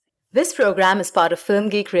This program is part of Film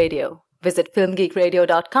Geek Radio. Visit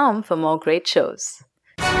filmgeekradio.com for more great shows.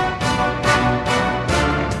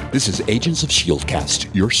 This is Agents of S.H.I.E.L.D. Cast,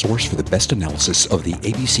 your source for the best analysis of the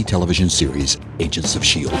ABC television series, Agents of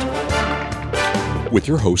S.H.I.E.L.D. With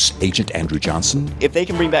your host, Agent Andrew Johnson. If they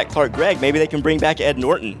can bring back Clark Gregg, maybe they can bring back Ed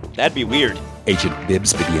Norton. That'd be weird. Agent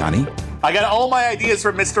Bibbs Bibiani. I got all my ideas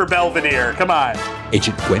from Mr. Belvedere. Come on.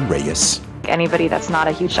 Agent Gwen Reyes. Anybody that's not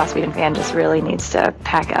a huge Joss Whedon fan just really needs to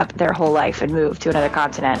pack up their whole life and move to another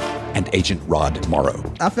continent. And Agent Rod Morrow.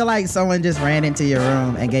 I feel like someone just ran into your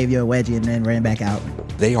room and gave you a wedgie and then ran back out.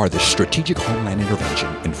 They are the Strategic Homeland Intervention,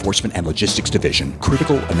 Enforcement and Logistics Division,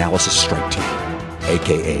 Critical Analysis Strike Team,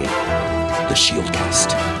 a.k.a. the S.H.I.E.L.D.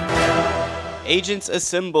 Cast. Agents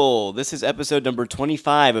Assemble. This is episode number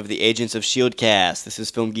 25 of the Agents of S.H.I.E.L.D. cast. This is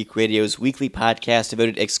Film Geek Radio's weekly podcast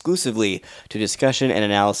devoted exclusively to discussion and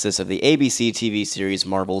analysis of the ABC TV series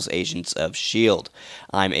Marvel's Agents of S.H.I.E.L.D.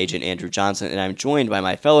 I'm Agent Andrew Johnson, and I'm joined by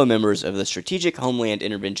my fellow members of the Strategic Homeland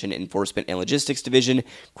Intervention, Enforcement and Logistics Division,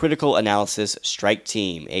 Critical Analysis Strike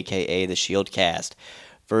Team, a.k.a. the S.H.I.E.L.D. cast.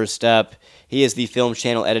 First up, he is the film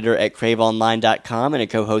channel editor at craveonline.com and a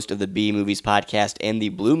co-host of the B Movies podcast and the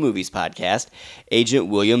Blue Movies podcast, Agent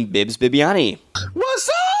William Bibbs Bibiani. What's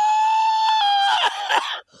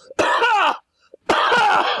up?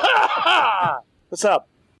 What's up?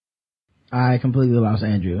 I completely lost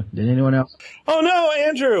Andrew. Did anyone else? Oh no,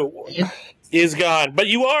 Andrew is gone. But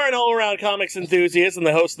you are an all-around comics enthusiast and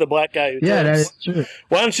the host of The Black Guy Who Tips. Yeah, that is true.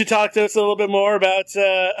 Why don't you talk to us a little bit more about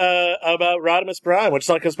Rodimus Prime? Let's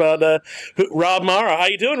talk to us about Rob Morrow. How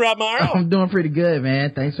you doing, Rob Morrow? I'm doing pretty good,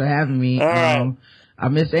 man. Thanks for having me. All right. I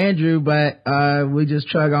miss Andrew, but we just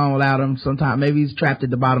chug on without him. Sometimes maybe he's trapped at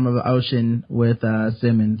the bottom of the ocean with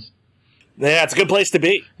Simmons. Yeah, it's a good place to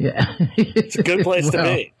be. Yeah, it's a good place to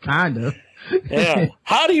be. Kind of. Yeah.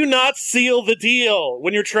 How do you not seal the deal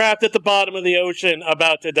when you're trapped at the bottom of the ocean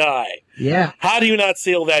about to die? Yeah. How do you not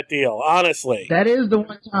seal that deal? Honestly. That is the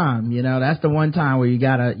one time, that's the one time where you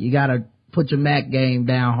gotta put your Mac game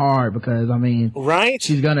down hard because, right?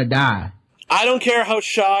 She's gonna die. I don't care how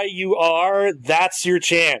shy you are, that's your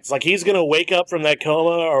chance. Like, he's gonna wake up from that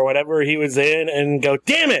coma or whatever he was in and go,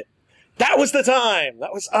 damn it! That was the time!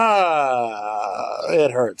 That was,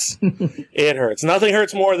 it hurts. It hurts. Nothing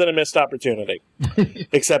hurts more than a missed opportunity.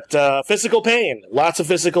 Except physical pain. Lots of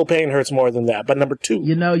physical pain hurts more than that. But number two.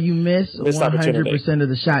 You miss 100% of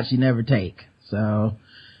the shots you never take. So,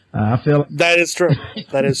 I feel... That is true.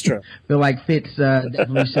 That is true. I feel like Fitz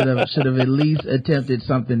definitely should have at least attempted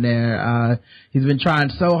something there. He's been trying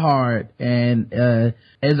so hard. And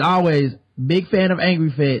as always, big fan of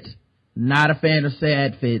Angry Fitz. Not a fan of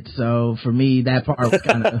sad Fitz, so for me that part was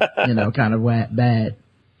kind of bad. It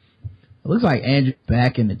looks like Andrew's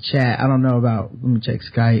back in the chat. I don't know about. Let me check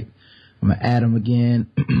Skype. I'm gonna add him again.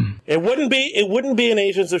 It wouldn't be an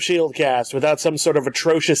Agents of S.H.I.E.L.D. cast without some sort of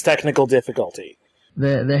atrocious technical difficulty.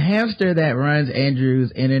 The hamster that runs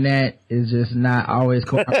Andrew's internet is just not always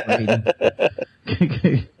cooperating.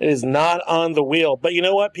 It is not on the wheel. But you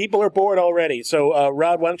know what? People are bored already. So,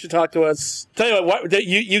 Rod, why don't you talk to us? Tell you what,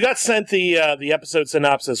 you got sent the episode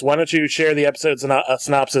synopsis. Why don't you share the episode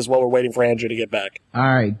synopsis while we're waiting for Andrew to get back? All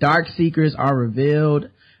right. Dark secrets are revealed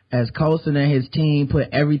as Coulson and his team put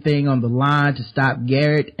everything on the line to stop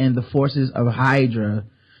Garrett and the forces of Hydra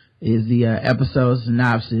is the episode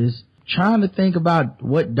synopsis. Trying to think about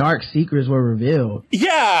what dark secrets were revealed.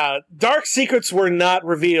 Yeah, dark secrets were not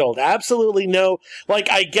revealed. Absolutely no.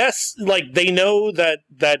 Like, I guess, like, they know that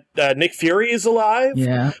Nick Fury is alive.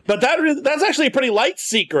 Yeah. But that's actually a pretty light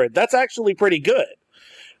secret. That's actually pretty good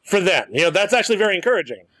for them. That's actually very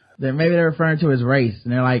encouraging. Maybe they're referring to his race,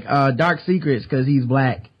 and they're like, dark secrets because he's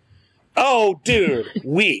black. Oh, dude.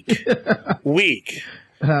 Weak. Weak.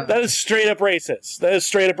 That is straight up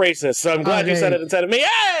racist. So I'm glad you said it instead of me.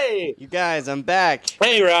 Hey! You guys, I'm back.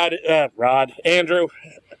 Hey, Andrew.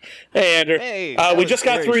 Hey, Andrew. Hey, we just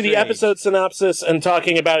got through the episode synopsis and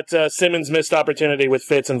talking about Simmons' missed opportunity with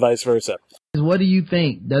Fitz and vice versa. What do you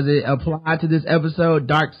think? Does it apply to this episode?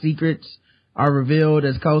 Dark secrets are revealed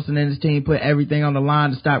as Coulson and his team put everything on the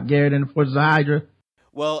line to stop Garrett and the forces of Hydra.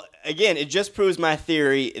 Well, again, it just proves my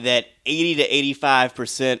theory that 80 to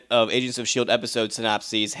 85% of Agents of S.H.I.E.L.D. episode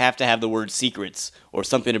synopses have to have the word secrets or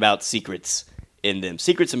something about secrets in them.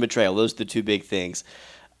 Secrets and betrayal, those are the two big things.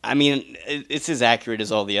 It's as accurate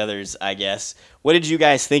as all the others, I guess. What did you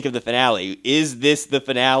guys think of the finale? Is this the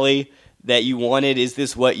finale that you wanted? Is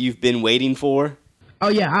this what you've been waiting for? Oh,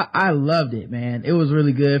 yeah, I loved it, man. It was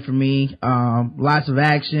really good for me. Lots of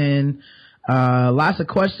action. Lots of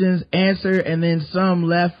questions answered and then some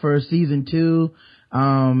left for season 2.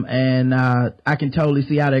 I can totally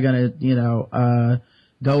see how they're gonna,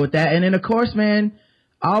 go with that. And then, of course, man,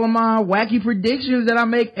 all of my wacky predictions that I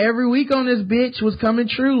make every week on this bitch was coming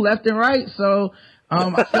true left and right. So,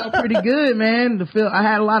 I felt pretty good, man. I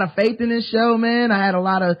had a lot of faith in this show, man. I had a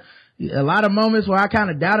lot of moments where I kind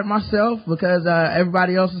of doubted myself because,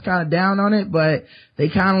 everybody else was kind of down on it, but they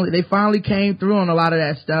finally came through on a lot of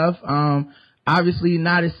that stuff. Obviously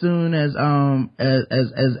not as soon as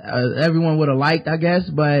everyone would have liked, I guess,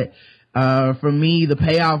 but, for me, the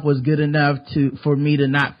payoff was good enough for me to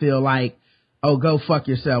not feel like, oh, go fuck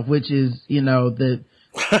yourself, which is,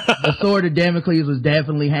 the sword of Damocles was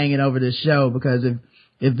definitely hanging over this show, because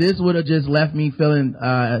if this would have just left me feeling,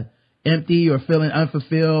 empty or feeling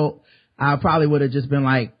unfulfilled, I probably would have just been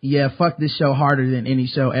like, yeah, fuck this show harder than any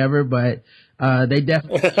show ever, but, they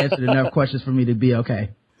definitely answered enough questions for me to be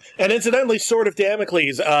okay. And incidentally, Sword of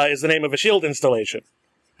Damocles, is the name of a S.H.I.E.L.D. installation,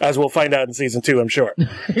 as we'll find out in season 2, I'm sure.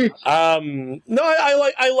 No,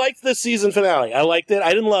 I liked this season finale. I liked it. I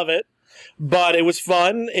didn't love it, but it was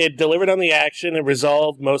fun. It delivered on the action. It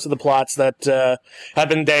resolved most of the plots that have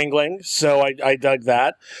been dangling, so I dug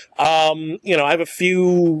that. I have a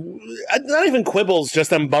few, not even quibbles,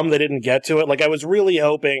 just I'm bummed they didn't get to it. Like, I was really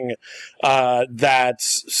hoping that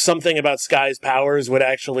something about Skye's powers would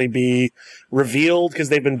actually be revealed, because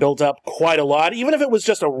they've been built up quite a lot, even if it was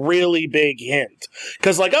just a really big hint.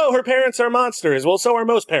 Because, like, oh, her parents are monsters. Well, so are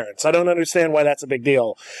most parents. I don't understand why that's a big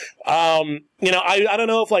deal. I don't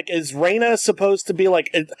know if, like, is Reyna supposed to be,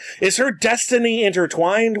 like, is her destiny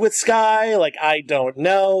intertwined with Skye? Like, I don't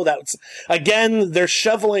know. That's, again, they're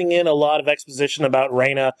shoveling in a lot of exposition about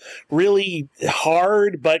Reyna really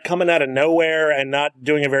hard, but coming out of nowhere and not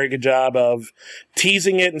doing a very good job of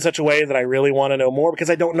teasing it in such a way that I really want to know more, because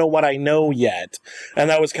I don't know what I know yet. And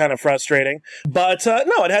that was kind of frustrating. But,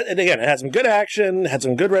 no, it had some good action, had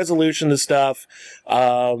some good resolution to stuff.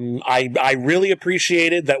 I really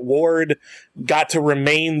appreciated that Ward got to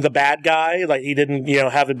remain the bad guy. Like, he didn't,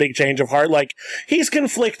 have a big change of heart. Like, he's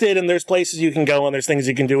conflicted, and there's places you can go, and there's things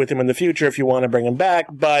you can do with him in the future if you want to bring him back.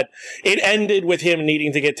 But it ended with him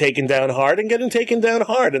needing to get taken down hard and getting taken down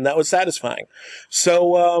hard, and that was satisfying.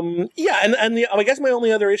 So, I guess my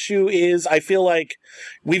only other issue is I feel like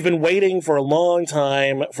we've been waiting for a long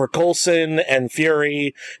time for Coulson and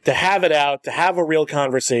Fury to have it out, to have a real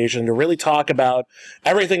conversation, to really talk about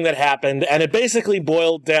everything that happened, and it basically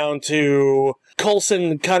boiled down to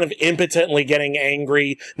Coulson kind of impotently getting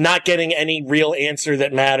angry, not getting any real answer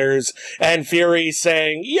that matters, and Fury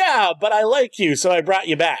saying, yeah, but I like you, so I brought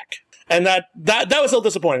you back. And that was so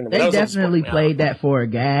disappointing. They definitely played that for a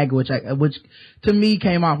gag, which to me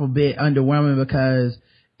came off a bit underwhelming, because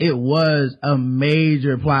it was a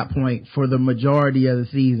major plot point for the majority of the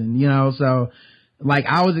season, so like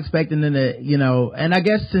I was expecting them to, and I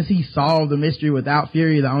guess since he solved the mystery without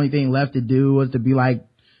Fury, the only thing left to do was to be like,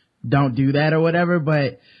 don't do that or whatever.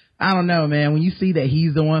 But I don't know, man, when you see that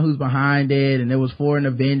he's the one who's behind it and it was for an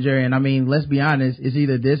Avenger, and I mean, let's be honest, it's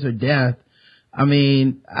either this or death. I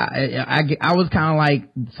mean, I was kind of like,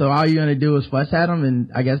 so all you're going to do is fuss at him,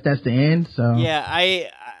 and I guess that's the end. So yeah,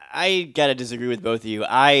 I gotta disagree with both of you.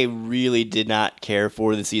 I really did not care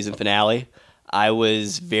for the season finale. I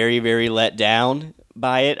was very, very let down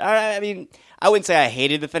by it. I mean, I wouldn't say I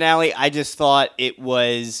hated the finale. I just thought it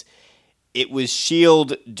was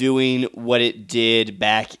S.H.I.E.L.D. doing what it did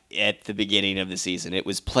back at the beginning of the season. It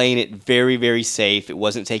was playing it very, very safe. It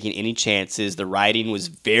wasn't taking any chances. The writing was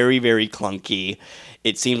very, very clunky.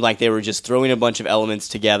 It seemed like they were just throwing a bunch of elements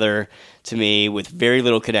together to me with very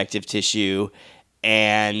little connective tissue.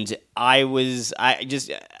 And I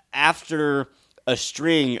just, after a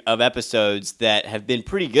string of episodes that have been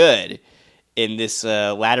pretty good in this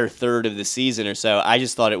latter third of the season or so, I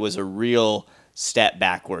just thought it was a real step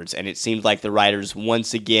backwards, and it seemed like the writers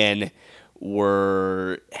once again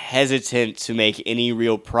were hesitant to make any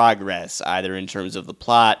real progress, either in terms of the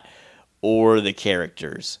plot or the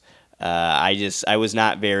characters. I was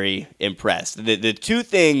not very impressed. The two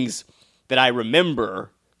things that I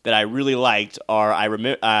remember that I really liked are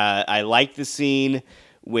I liked the scene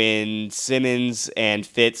when Simmons and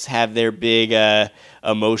Fitz have their big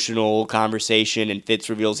emotional conversation, and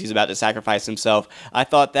Fitz reveals he's about to sacrifice himself. I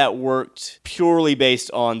thought that worked purely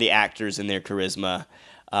based on the actors and their charisma.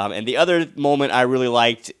 And the other moment I really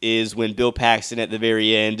liked is when Bill Paxton at the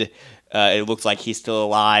very end, it looks like he's still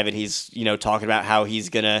alive, and he's talking about how he's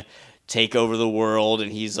going to take over the world,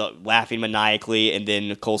 and he's laughing maniacally, and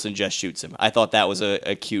then Coulson just shoots him. I thought that was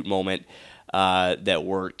a cute moment that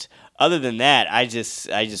worked. Other than that, I just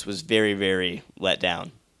was very, very let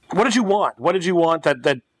down. What did you want? What did you want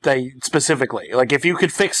that they specifically? Like, if you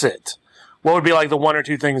could fix it, what would be like the one or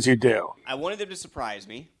two things you'd do? I wanted them to surprise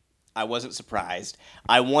me. I wasn't surprised.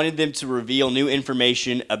 I wanted them to reveal new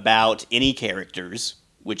information about any characters,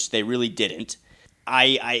 which they really didn't.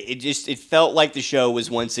 It felt like the show was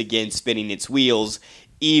once again spinning its wheels,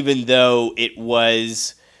 even though it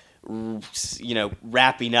was,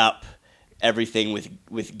 wrapping up everything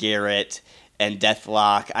with Garrett and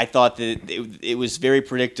Deathlock. I thought that it was very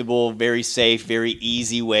predictable, very safe, very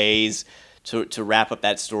easy ways to wrap up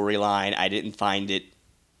that storyline. I didn't find it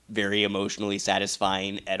very emotionally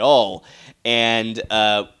satisfying at all. And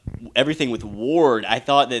everything with Ward, I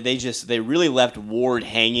thought that they really left Ward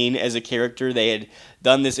hanging as a character. They had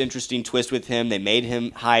done this interesting twist with him. They made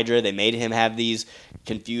him Hydra. They made him have these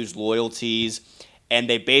confused loyalties. And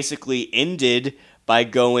they basically ended by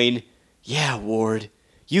going, yeah, Ward,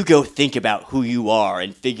 you go think about who you are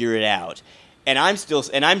and figure it out. And I'm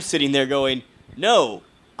sitting there going, no,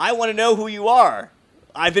 I want to know who you are.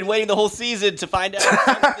 I've been waiting the whole season to find out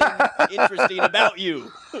something interesting about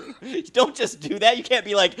you. Don't just do that. You can't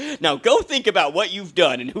be like, now go think about what you've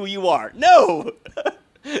done and who you are. No!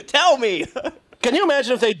 Tell me! Can you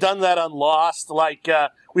imagine if they'd done that on Lost? Like,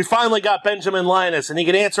 we finally got Benjamin Linus, and he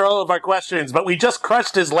can answer all of our questions, but we just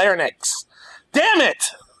crushed his larynx. Damn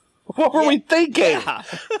it! What were we thinking? Yeah.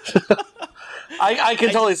 I can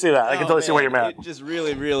totally see that. I can totally see where you're mad. It just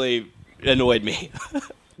really, really annoyed me.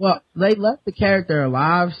 Well, they left the character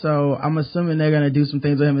alive, so I'm assuming they're going to do some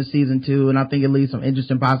things with him in season 2, and I think it leaves some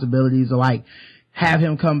interesting possibilities to, like, have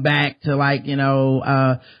him come back to, like,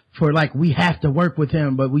 for, like, we have to work with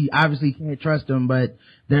him, but we obviously can't trust him, but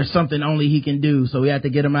there's something only he can do, so we have to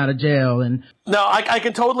get him out of jail. And no, I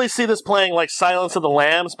can totally see this playing like Silence of the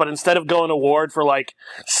Lambs, but instead of going to Ward for, like,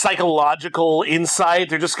 psychological insight,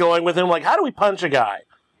 they're just going with him, like, how do we punch a guy?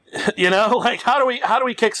 Like, how do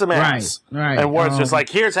we kick some ass? Right. And Ward's just like,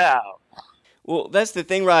 here's how. Well, that's the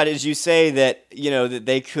thing, Rod, is you say that, that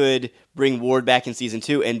they could bring Ward back in season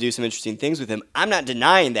 2 and do some interesting things with him. I'm not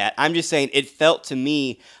denying that. I'm just saying it felt to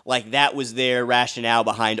me like that was their rationale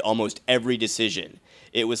behind almost every decision.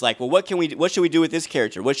 It was like, well, what should we do with this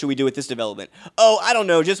character? What should we do with this development? Oh, I don't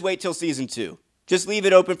know. Just wait till season 2. Just leave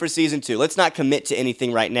it open for season 2. Let's not commit to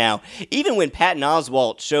anything right now. Even when Patton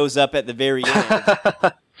Oswalt shows up at the very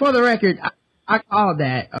end. For the record, I called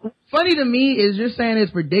that. Funny to me is you're saying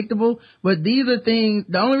it's predictable, but these are things,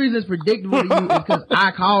 the only reason it's predictable to you is because I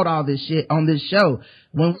called all this shit on this show.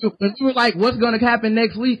 When we were like, what's going to happen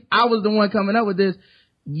next week, I was the one coming up with this.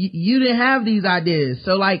 You didn't have these ideas.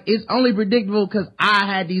 So, like, it's only predictable because I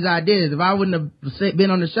had these ideas. If I wouldn't have been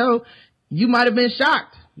on the show, you might have been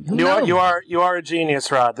shocked. You are a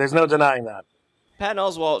genius, Rod. There's no denying that. Patton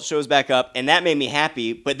Oswalt shows back up, and that made me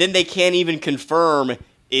happy, but then they can't even confirm,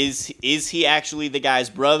 is he actually the guy's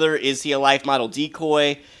brother? Is he a life model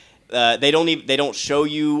decoy? They don't show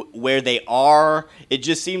you where they are. It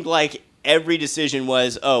just seemed like every decision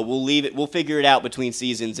was, we'll leave it, we'll figure it out between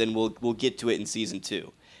seasons, and we'll get to it in season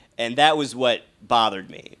 2. And that was what bothered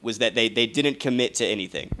me, was that they didn't commit to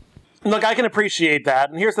anything. Look, I can appreciate that.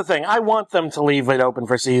 And here's the thing. I want them to leave it open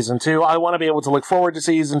for season 2. I want to be able to look forward to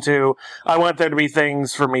season 2. I want there to be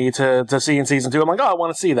things for me to see in season 2. I'm like, I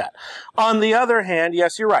want to see that. On the other hand,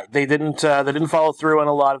 yes, you're right. They didn't follow through on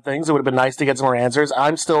a lot of things. It would have been nice to get some more answers.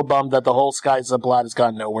 I'm still bummed that the whole Sky subplot has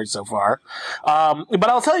gone nowhere so far. But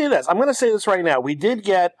I'll tell you this. I'm going to say this right now. We did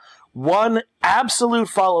get one absolute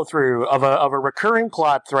follow-through of a recurring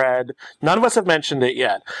plot thread. None of us have mentioned it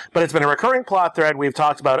yet, but it's been a recurring plot thread we've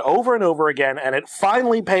talked about over and over again, and it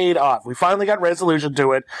finally paid off. We finally got resolution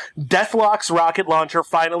to it. Deathlock's rocket launcher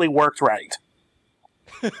finally worked right.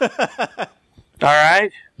 All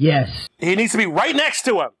right? Yes. He needs to be right next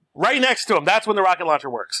to him. Right next to him. That's when the rocket launcher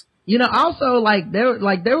works. Also,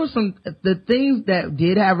 there was the things that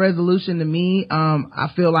did have resolution to me. I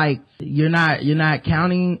feel like you're not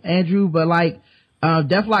counting Andrew, but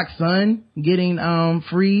Deathlock's son getting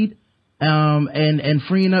freed, and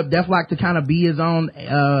freeing up Deathlock to kind of be his own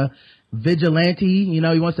vigilante. He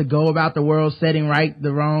wants to go about the world setting right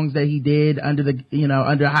the wrongs that he did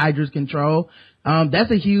under Hydra's control.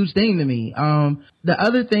 That's a huge thing to me. The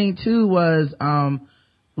other thing too was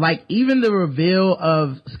even the reveal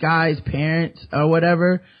of Sky's parents or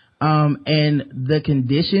whatever, and the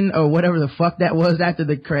condition or whatever the fuck that was after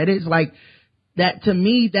the credits, that to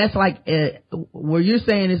me, that's where you're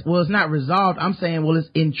saying it's not resolved. I'm saying, it's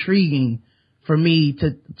intriguing for me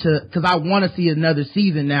cause I want to see another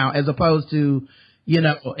season now, as opposed to,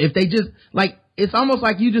 if they just it's almost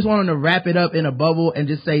like you just want them to wrap it up in a bubble and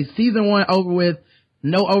just say season 1 over with,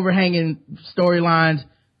 no overhanging storylines,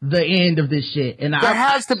 the end of this shit. And there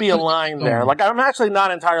has to be a line there. I'm actually not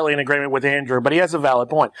entirely in agreement with Andrew, but he has a valid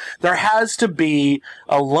point. There has to be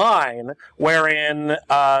a line wherein,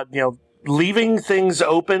 leaving things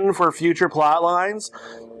open for future plot lines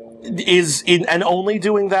and only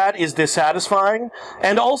doing that is dissatisfying.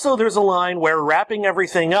 And also there's a line where wrapping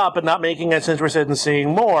everything up and not making us interested in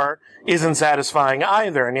seeing more isn't satisfying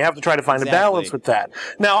either, and you have to try to find a balance with that.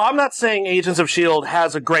 Now, I'm not saying Agents of S.H.I.E.L.D.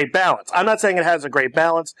 has a great balance. I'm not saying it has a great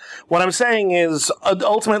balance. What I'm saying is,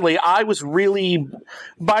 ultimately, I was really,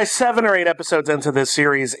 by 7 or 8 episodes into this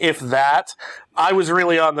series, if that, I was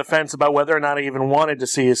really on the fence about whether or not I even wanted to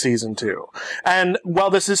see a season 2. And while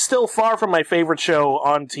this is still far from my favorite show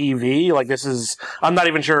on TV, like I'm not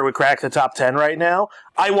even sure it would crack the top 10 right now,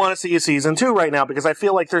 I want to see a season 2 right now because I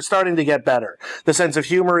feel like they're starting to get better. The sense of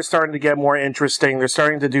humor is starting to get more interesting. They're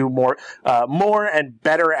starting to do more and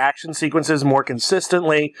better action sequences more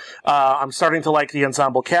consistently. I'm starting to like the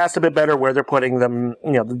ensemble cast a bit better, where they're putting them,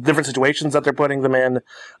 the different situations that they're putting them in.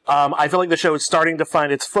 I feel like the show is starting to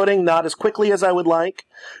find its footing, not as quickly as I would like,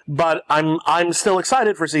 but I'm still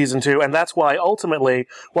excited for season 2, and that's why ultimately,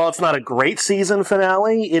 while it's not a great season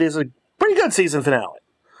finale, it is a pretty good season finale.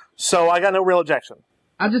 So I got no real objection.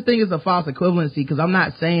 I just think it's a false equivalency because I'm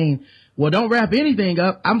not saying, well, don't wrap anything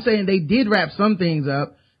up. I'm saying they did wrap some things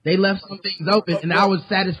up. They left some things open, and I was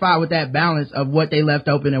satisfied with that balance of what they left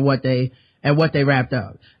open and what they wrapped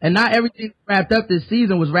up. And not everything wrapped up this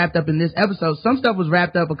season was wrapped up in this episode. Some stuff was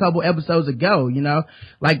wrapped up a couple episodes ago,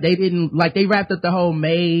 like they wrapped up the whole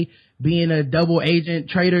May being a double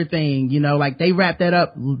agent traitor thing, like they wrapped that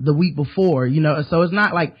up the week before, so it's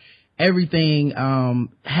not like everything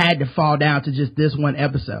had to fall down to just this one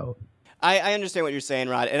episode. I understand what you're saying,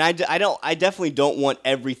 Rod, and I definitely don't want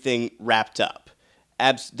everything wrapped up.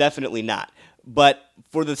 Definitely not. But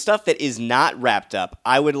for the stuff that is not wrapped up,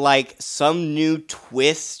 I would like some new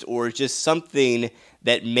twist or just something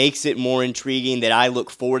that makes it more intriguing that I look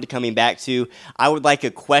forward to coming back to. I would like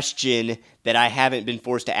a question that I haven't been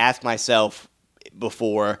forced to ask myself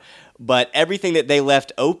before, but everything that they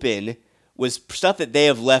left open was stuff that they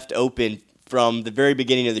have left open from the very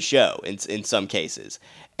beginning of the show in some cases.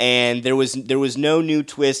 And there was no new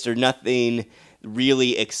twist or nothing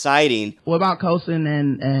really exciting. What about Coulson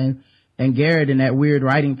and Garrett and that weird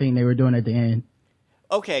writing thing they were doing at the end?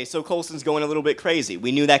 Okay, so Coulson's going a little bit crazy.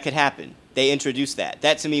 We knew that could happen. They introduced that.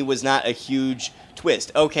 That to me was not a huge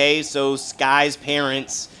twist. Okay, so Skye's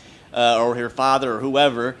parents, or her father or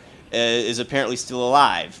whoever, is apparently still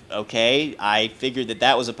alive. Okay, I figured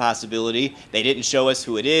that was a possibility. They didn't show us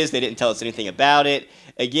who it is. They didn't tell us anything about it.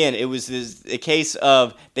 Again, it was a case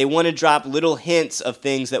of they want to drop little hints of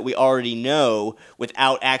things that we already know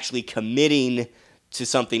without actually committing to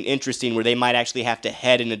something interesting where they might actually have to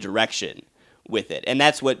head in a direction with it. And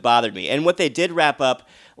that's what bothered me. And what they did wrap up,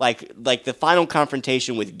 like the final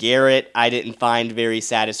confrontation with Garrett, I didn't find very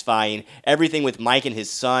satisfying. Everything with Mike and his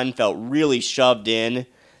son felt really shoved in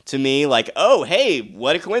to me, like, oh, hey,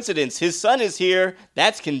 what a coincidence. His son is here.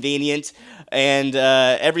 That's convenient. And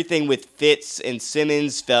everything with Fitz and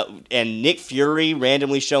Simmons and Nick Fury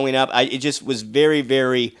randomly showing up, it just was very,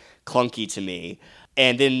 very clunky to me.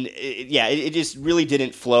 And then, it just really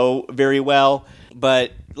didn't flow very well.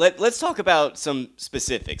 But let's talk about some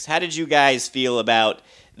specifics. How did you guys feel about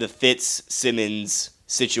the Fitz-Simmons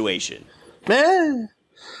situation?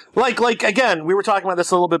 Like again, we were talking about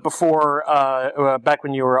this a little bit before, back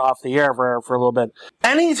when you were off the air for a little bit.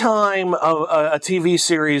 Anytime a TV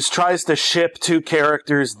series tries to ship two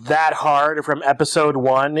characters that hard from episode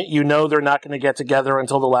 1, you know they're not going to get together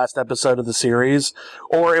until the last episode of the series.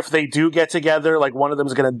 Or if they do get together, like one of them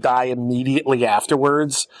is going to die immediately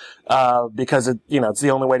afterwards, because it's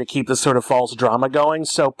the only way to keep this sort of false drama going.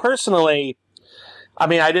 So personally, I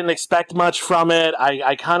mean, I didn't expect much from it.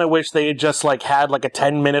 I kind of wish they had just, had, a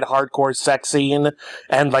 10-minute hardcore sex scene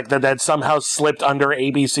and, that somehow slipped under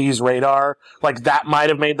ABC's radar. That might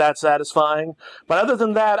have made that satisfying. But other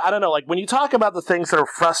than that, I don't know. When you talk about the things that are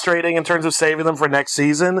frustrating in terms of saving them for next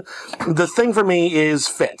season, the thing for me is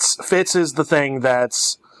Fitz. Fitz is the thing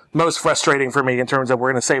that's most frustrating for me in terms of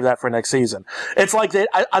we're going to save that for next season. It's like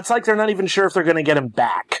they're not even sure if they're going to get him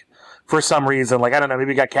back. For some reason, I don't know,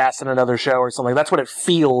 maybe he got cast in another show or something. That's what it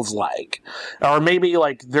feels like. Or maybe,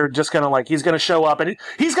 they're just gonna, he's gonna show up, and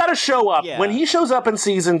he's gotta show up. Yeah. When he shows up in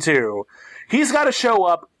season 2, he's gotta show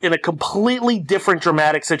up in a completely different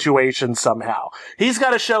dramatic situation somehow. He's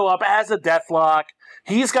gotta show up as a Deathlock.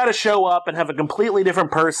 He's got to show up and have a completely different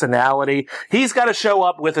personality. He's got to show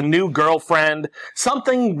up with a new girlfriend.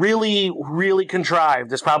 Something really, really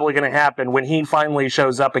contrived is probably going to happen when he finally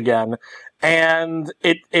shows up again. And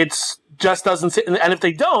it's just doesn't sit. And if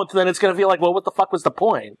they don't, then it's going to feel like, well, what the fuck was the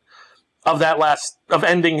point of of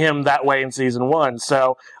ending him that way in season 1?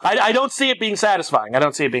 So I don't see it being satisfying.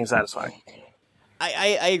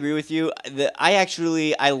 I agree with you.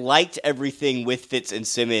 I liked everything with Fitz and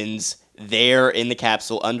Simmons there in the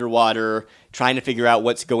capsule, underwater, trying to figure out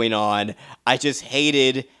what's going on. I just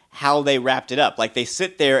hated how they wrapped it up. Like, they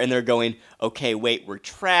sit there and they're going, okay, wait, we're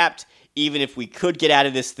trapped. Even if we could get out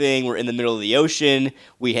of this thing, we're in the middle of the ocean.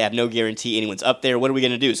 We have no guarantee anyone's up there. What are we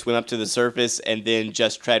going to do? Swim up to the surface and then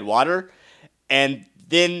just tread water? And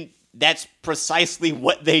then that's precisely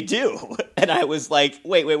what they do. And I was like,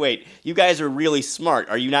 wait. You guys are really smart.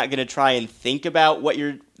 Are you not going to try and think about what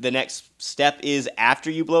the next step is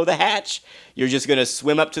after you blow the hatch? You're just going to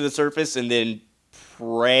swim up to the surface and then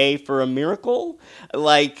pray for a miracle?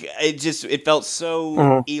 Like, it felt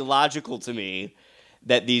so illogical to me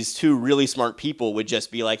that these two really smart people would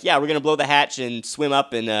just be like, yeah, we're going to blow the hatch and swim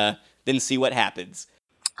up and then see what happens.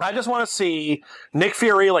 I just want to see Nick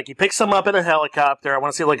Fury, like, he picks him up in a helicopter. I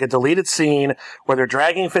want to see, like, a deleted scene where they're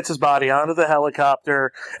dragging Fitz's body onto the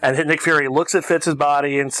helicopter, and Nick Fury looks at Fitz's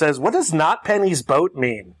body and says, what does not Penny's boat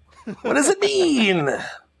mean? What does it mean?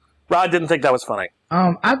 Rod didn't think that was funny.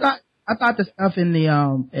 I thought the stuff in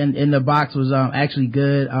the in the box was actually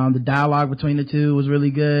good. The dialogue between the two was really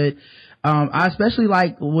good. I especially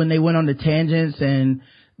like when they went on the tangents and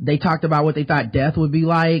they talked about what they thought death would be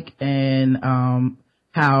like, and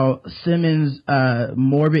how Simmons'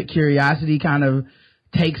 morbid curiosity kind of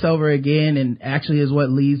takes over again and actually is what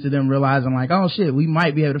leads to them realizing, like, oh shit, we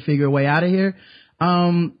might be able to figure a way out of here.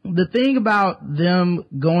 The thing about them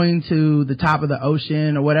going to the top of the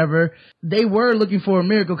ocean or whatever, they were looking for a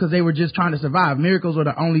miracle because they were just trying to survive. Miracles were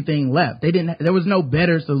the only thing left. There was no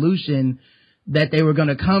better solution that they were going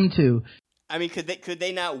to come to. I mean, could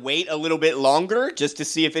they not wait a little bit longer just to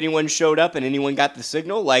see if anyone showed up and anyone got the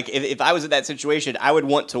signal? Like, if I was in that situation, I would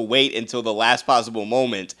want to wait until the last possible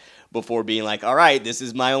moment before being like, all right, this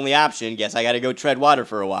is my only option. Guess I got to go tread water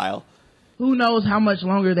for a while. Who knows how much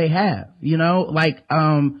longer they have, you know? Like,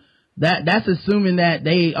 that's assuming that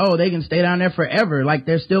they can stay down there forever. Like,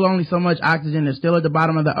 there's still only so much oxygen. They're still at the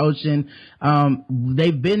bottom of the ocean.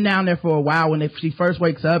 They've been down there for a while. When she first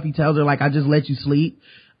wakes up, he tells her, like, I just let you sleep.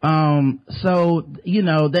 So, you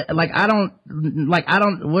know, what do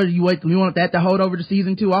you want that to hold over to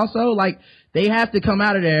season 2 also? Like, they have to come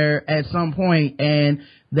out of there at some point, and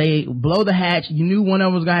they blow the hatch. You knew one of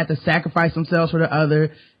them was going to have to sacrifice themselves for the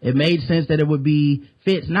other. It made sense that it would be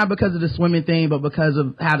Fitz, not because of the swimming thing, but because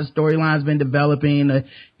of how the storyline's been developing.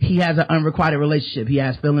 He has an unrequited relationship. He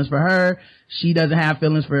has feelings for her. She doesn't have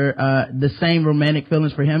feelings for, the same romantic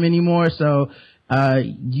feelings for him anymore. So,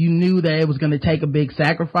 you knew that it was going to take a big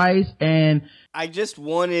sacrifice, and I just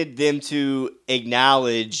wanted them to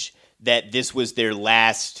acknowledge that this was their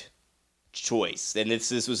last choice, and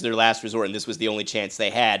this was their last resort, and this was the only chance they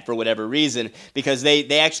had for whatever reason, because they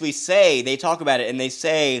actually they talk about it, and they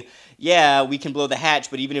say, yeah, we can blow the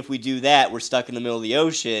hatch, but even if we do that, we're stuck in the middle of the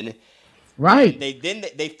ocean. Right.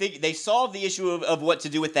 They solve the issue of what to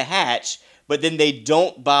do with the hatch, but then they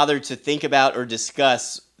don't bother to think about or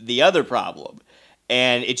discuss the other problem.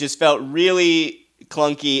 And it just felt really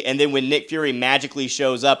clunky. And then when Nick Fury magically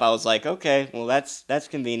shows up, I was like, okay, well, that's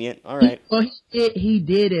convenient. All right. Well, he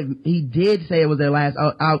did say it was their last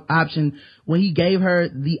option when he gave her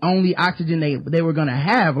the only oxygen they were going to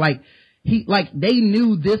have. Like, they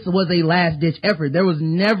knew this was a last ditch effort. There was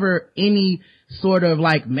never any sort of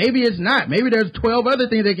like, maybe it's not. Maybe there's 12 other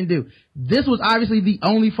things they can do. This was obviously the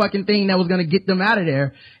only fucking thing that was going to get them out of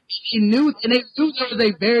there. They knew there was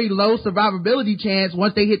a very low survivability chance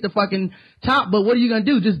once they hit the fucking top, but what are you going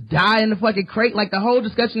to do? Just die in the fucking crate? Like, the whole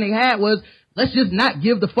discussion they had was, let's just not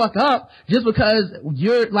give the fuck up just because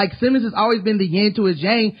you're like, Simmons has always been the yin to his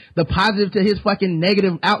yang, the positive to his fucking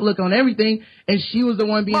negative outlook on everything, and she was the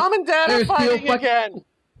one being, Mom and Dad are fighting again.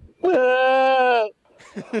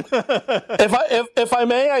 If I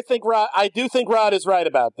may, I do think Rod is right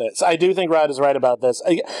about this.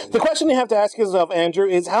 The question you have to ask yourself, Andrew,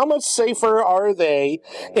 is how much safer are they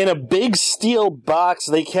in a big steel box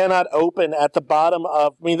they cannot open at the bottom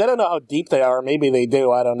of, I mean, they don't know how deep they are. Maybe they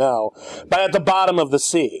do. I don't know. But at the bottom of the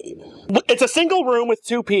sea. It's a single room with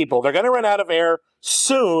 2 people. They're going to run out of air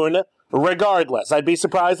soon. Regardless, I'd be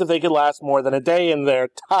surprised if they could last more than a day in their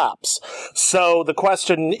tops. So the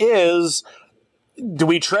question is, do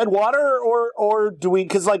we tread water or do we,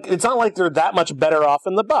 because like, it's not like they're that much better off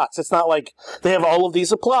in the box. It's not like they have all of these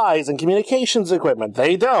supplies and communications equipment.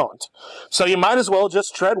 They don't. So you might as well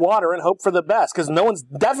just tread water and hope for the best, because no one's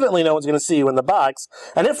going to see you in the box.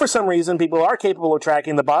 And if for some reason people are capable of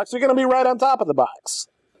tracking the box, they're going to be right on top of the box.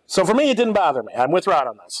 So for me, it didn't bother me. I'm with Rod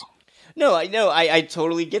on this. No, I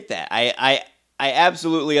totally get that. I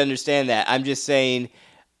absolutely understand that. I'm just saying,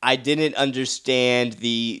 I didn't understand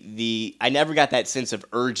I never got that sense of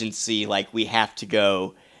urgency, like we have to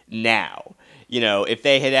go now. If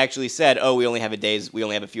they had actually said, oh, we only have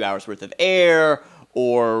a few hours worth of air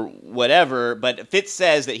or whatever, but Fitz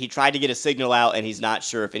says that he tried to get a signal out and he's not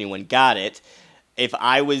sure if anyone got it. If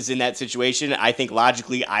I was in that situation, I think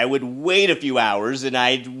logically I would wait a few hours and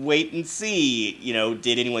I'd wait and see,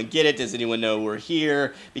 did anyone get it? Does anyone know we're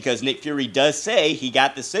here? Because Nick Fury does say he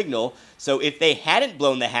got the signal. So if they hadn't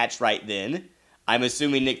blown the hatch right then, I'm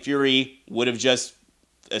assuming Nick Fury would have just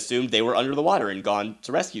assumed they were under the water and gone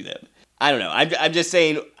to rescue them. I don't know. I'm just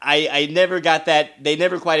saying I never got that. They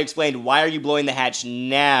never quite explained, why are you blowing the hatch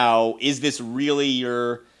now? Is this really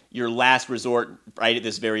your last resort right at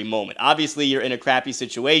this very moment? Obviously, you're in a crappy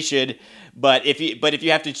situation, but if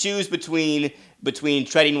you have to choose between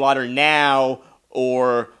treading water now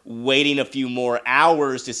or waiting a few more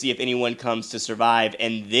hours to see if anyone comes to survive,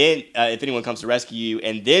 and then if anyone comes to rescue you,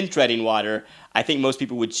 and then treading water, I think most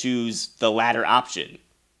people would choose the latter option.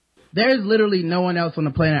 There's literally no one else on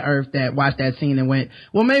the planet Earth that watched that scene and went,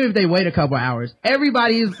 well, maybe if they wait a couple hours.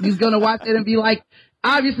 Everybody is going to watch it and be like,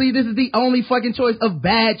 obviously this is the only fucking choice of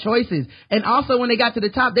bad choices. And also when they got to the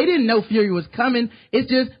top, they didn't know Fury was coming. It's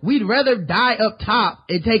just, we'd rather die up top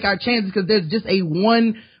and take our chances because there's just a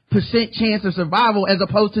 1% chance of survival as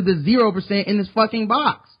opposed to the 0% in this fucking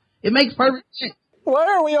box. It makes perfect sense. Why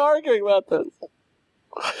are we arguing about this?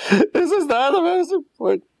 This is not the most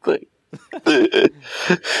important thing.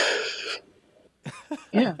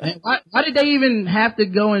 Yeah, man. Why did they even have to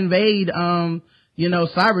go invade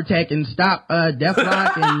Cybertech and stop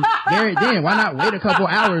Deathlock and Garrett then? Why not wait a couple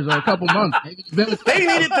hours or a couple months? They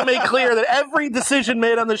needed to make clear that every decision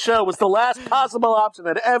made on the show was the last possible option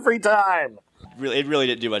at every time. It really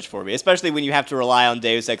didn't do much for me, especially when you have to rely on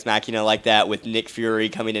Deus Ex Machina like that with Nick Fury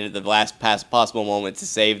coming in at the last possible moment to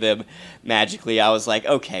save them magically. I was like,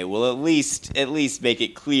 okay, well, at least make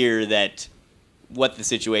it clear that what the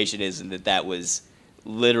situation is and that was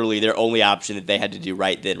literally their only option that they had to do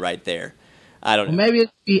right then, right there. I don't know. Maybe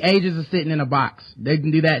it's the Agents of sitting in a box. They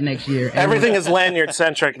can do that next year. Everything is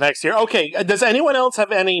lanyard-centric next year. Okay, does anyone else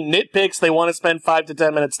have any nitpicks they want to spend 5 to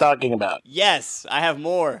 10 minutes talking about? Yes, I have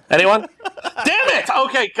more. Anyone? Damn it!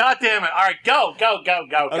 Okay, god damn it. All right, go.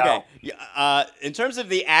 Okay. In terms of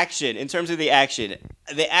the action in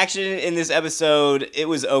this episode, it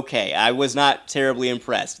was okay. I was not terribly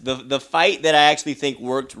impressed. The fight that I actually think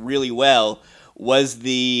worked really well was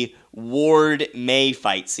the Ward May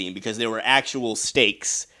fight scene, because there were actual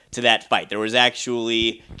stakes to that fight. There was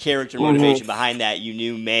actually character motivation behind that. You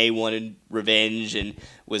knew May wanted revenge and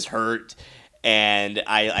was hurt, and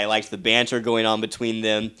I liked the banter going on between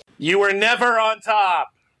them. You were never on top.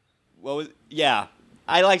 Yeah,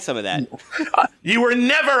 I liked some of that. You were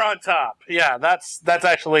never on top. Yeah, that's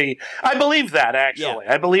actually, I believe that, actually.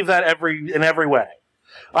 Yeah. I believe that in every way.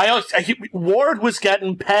 Ward was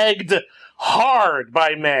getting pegged hard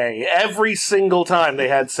by May every single time they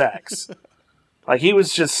had sex. Like, he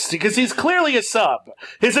was just, because he's clearly a sub.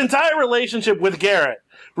 His entire relationship with Garrett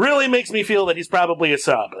really makes me feel that he's probably a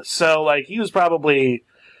sub. So, like, he was probably,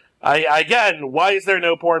 again, why is there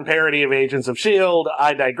no porn parody of Agents of S.H.I.E.L.D.?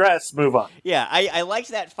 I digress. Move on. Yeah, I liked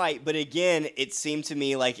that fight, but again, it seemed to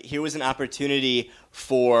me like here was an opportunity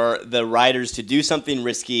for the writers to do something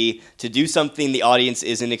risky, to do something the audience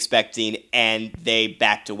isn't expecting, and they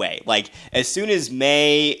backed away. Like, as soon as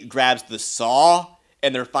May grabs the saw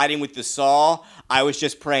and they're fighting with the saw, I was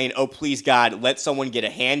just praying, oh, please, God, let someone get a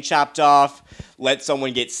hand chopped off. Let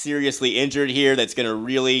someone get seriously injured here. That's going to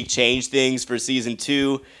really change things for season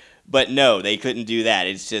 2. But no, they couldn't do that.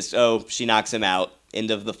 It's just, oh, she knocks him out. End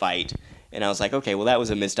of the fight. And I was like, okay, well, that was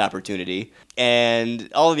a missed opportunity. And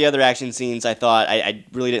all of the other action scenes, I thought, I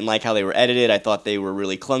really didn't like how they were edited. I thought they were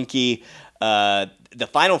really clunky. The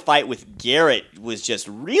final fight with Garrett was just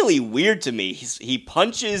really weird to me. He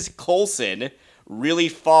punches Coulson really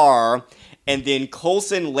far, and then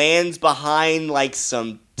Coulson lands behind, like,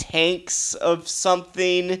 some tanks of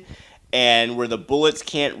something, and where the bullets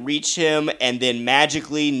can't reach him, and then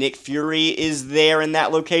magically Nick Fury is there in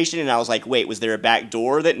that location, and I was like, wait, was there a back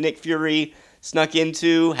door that Nick Fury snuck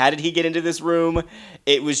into? How did he get into this room?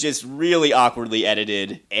 It was just really awkwardly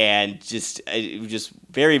edited, and it was just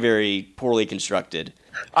very, very poorly constructed.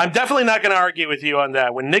 I'm definitely not going to argue with you on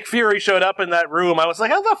that. When Nick Fury showed up in that room, I was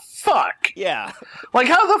like, how the fuck? Yeah. Like,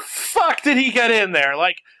 how the fuck did he get in there?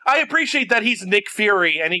 Like, I appreciate that he's Nick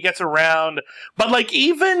Fury and he gets around, but, like,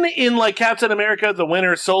 even in, like, Captain America the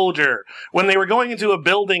Winter Soldier, when they were going into a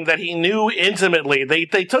building that he knew intimately,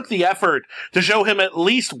 they took the effort to show him at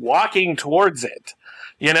least walking towards it.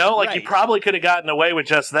 You know, like, right. He probably could have gotten away with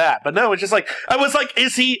just that. But no, it's just like, I was like,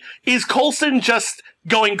 is Coulson just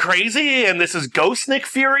going crazy and this is Ghost Nick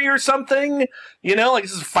Fury or something, you know, like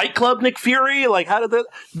this is Fight Club Nick Fury. Like, how did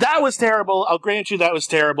that was terrible. I'll grant you that was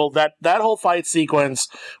terrible. That whole fight sequence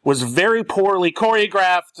was very poorly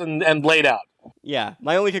choreographed and laid out. Yeah,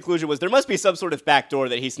 my only conclusion was there must be some sort of backdoor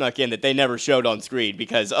that he snuck in that they never showed on screen,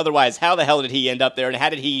 because otherwise, how the hell did he end up there, and how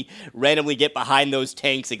did he randomly get behind those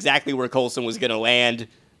tanks exactly where Coulson was going to land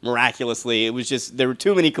miraculously? It was just, there were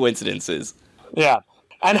too many coincidences. Yeah.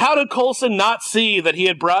 And how did Coulson not see that he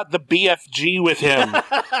had brought the BFG with him?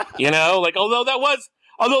 You know, like, although that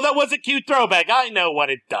was a cute throwback, I know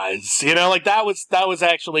what it does. You know, like that was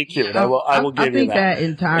actually cute. I will give you that. I think that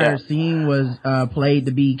entire scene was played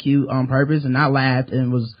to be cute on purpose, and I laughed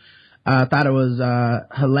and was thought it was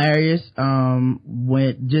hilarious.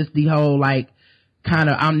 When just the whole like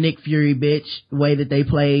kind of I'm Nick Fury bitch way that they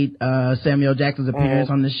played Samuel Jackson's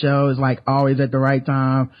appearance on the show is like always at the right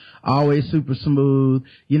time, always super smooth.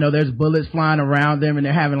 You know, there's bullets flying around them and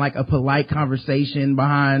they're having like a polite conversation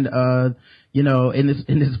behind you know, in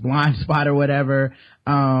this blind spot or whatever.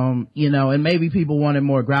 You know, and maybe people wanted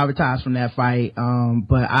more gravitas from that fight.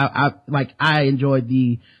 But I enjoyed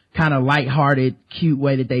the kind of lighthearted, cute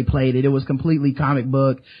way that they played it. It was completely comic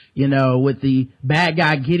book, you know, with the bad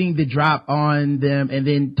guy getting the drop on them and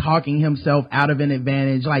then talking himself out of an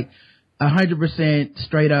advantage, like 100%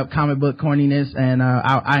 straight up comic book corniness. And,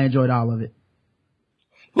 I enjoyed all of it.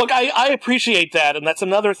 Look, I appreciate that, and that's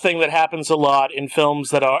another thing that happens a lot in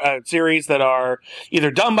films that are series that are either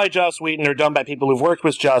done by Joss Whedon or done by people who've worked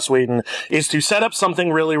with Joss Whedon, is to set up something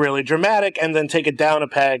really, really dramatic and then take it down a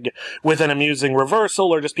peg with an amusing reversal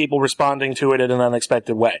or just people responding to it in an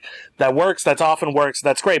unexpected way. That works, that's often works,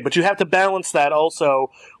 that's great, but you have to balance that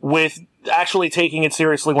also with actually taking it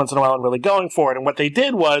seriously once in a while and really going for it. And what they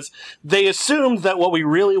did was they assumed that what we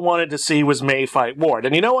really wanted to see was May fight Ward.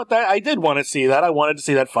 And you know what? I did want to see that. I wanted to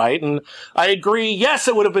see that fight. And I agree. Yes,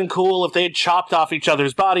 it would have been cool if they had chopped off each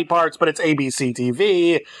other's body parts, but it's ABC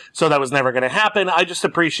TV, so that was never going to happen. I just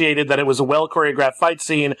appreciated that it was a well choreographed fight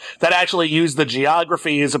scene that actually used the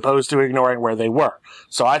geography as opposed to ignoring where they were.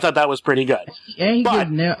 So I thought that was pretty good. And he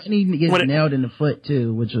gets nailed in the foot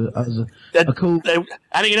too, which was a cool.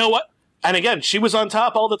 And you know what? And again, she was on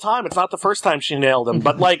top all the time. It's not the first time she nailed him.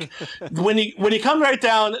 But like, when you come right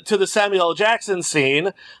down to the Samuel L. Jackson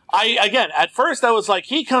scene, at first I was like,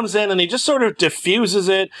 he comes in and he just sort of diffuses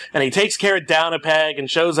it and he takes Garrett down a peg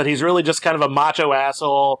and shows that he's really just kind of a macho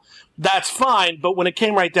asshole. That's fine. But when it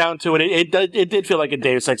came right down to it, it did feel like a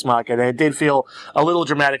Deus Ex Machina. It did feel a little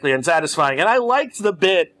dramatically unsatisfying. And I liked the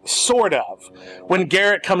bit, sort of, when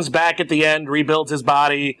Garrett comes back at the end, rebuilds his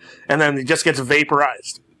body, and then he just gets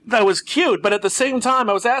vaporized. That was cute, but at the same time,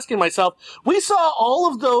 I was asking myself, we saw all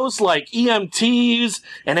of those, like, EMTs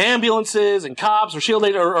and ambulances and cops or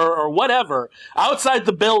SHIELD or whatever outside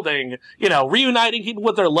the building, you know, reuniting people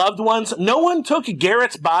with their loved ones. No one took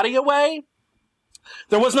Garrett's body away.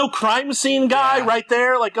 There was no crime scene guy right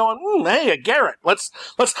there, like going, hey, Garrett, let's,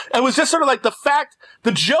 it was just sort of like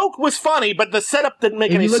the joke was funny, but the setup didn't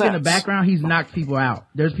make any sense. If you look in the background, he's knocked people out.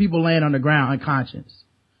 There's people laying on the ground unconscious.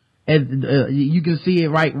 And you can see it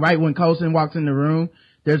right when Coulson walks in the room.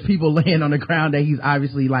 There's people laying on the ground that he's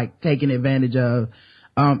obviously like taking advantage of,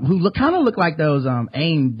 who kind of look like those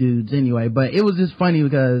AIM dudes anyway. But it was just funny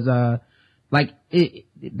because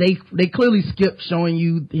they clearly skipped showing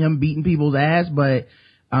you him beating people's ass, but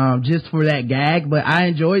just for that gag. But I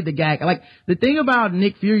enjoyed the gag. Like, the thing about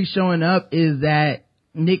Nick Fury showing up is that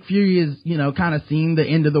Nick Fury is, you know, kind of seen the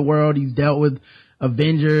end of the world. He's dealt with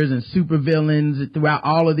Avengers and supervillains throughout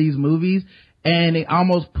all of these movies, and it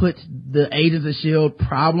almost puts the Agents of S.H.I.E.L.D.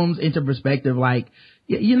 problems into perspective. Like,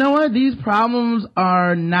 you know what? These problems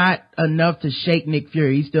are not enough to shake Nick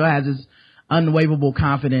Fury. He still has his unwavering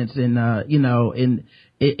confidence in, you know, in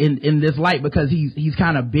this light, because he's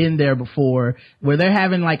kind of been there before, where they're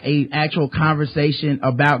having like a actual conversation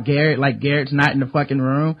about Garrett, like Garrett's not in the fucking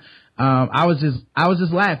room. I was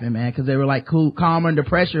just laughing, man, because they were like calm under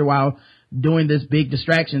pressure while doing this big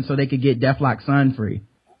distraction so they could get Deathlock Son free.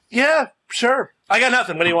 Yeah, sure. I got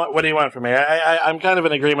nothing. What do you want from me? I'm kind of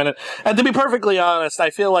in agreement. And to be perfectly honest, I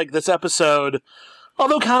feel like this episode,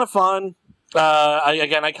 although kind of fun,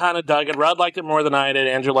 I kind of dug it. Rod liked it more than I did.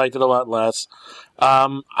 Andrew liked it a lot less.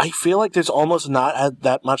 I feel like there's almost not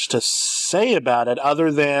that much to say about it other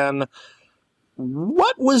than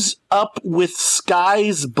what was up with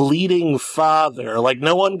Sky's bleeding father? Like,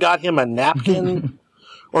 no one got him a napkin?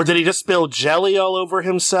 Or did he just spill jelly all over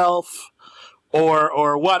himself?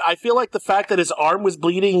 or what. I feel like the fact that his arm was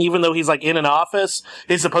bleeding, even though he's like in an office,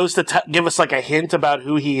 is supposed to give us like a hint about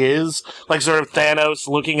who he is. Like sort of Thanos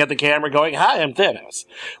looking at the camera going, "Hi, I'm Thanos."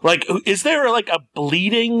 Like, is there like a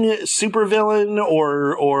bleeding supervillain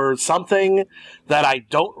or something that I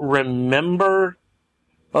don't remember?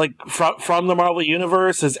 Like, from the Marvel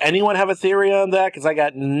Universe? Does anyone have a theory on that? Because I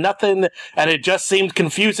got nothing, and it just seemed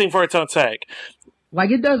confusing for its own sake.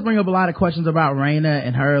 Like, it does bring up a lot of questions about Raina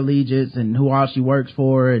and her allegiance and who all she works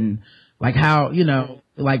for and, like, how, you know,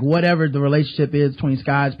 like, whatever the relationship is between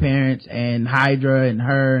Sky's parents and Hydra and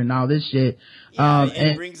her and all this shit. Yeah,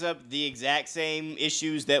 it brings up the exact same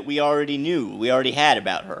issues that we already had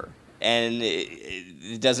about her. And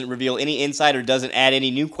it doesn't reveal any insight or doesn't add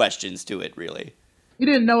any new questions to it, really. You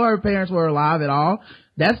didn't know her parents were alive at all.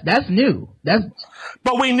 That's new.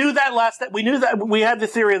 But we knew that we had the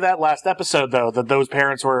theory of that last episode, though, that those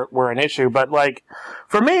parents were an issue. But, like,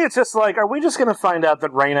 for me, it's just like, are we just going to find out that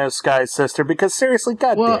Raina is Sky's sister? Because seriously,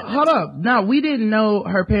 goddamn. Hold up. No, we didn't know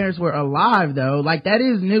her parents were alive, though. Like, that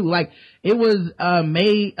is new. Like, it was,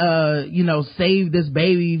 May, save this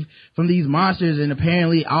baby from these monsters, and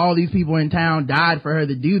apparently all these people in town died for her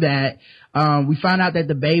to do that. We found out that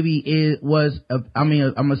the baby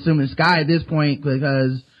I'm assuming Sky at this point,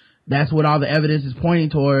 because that's what all the evidence is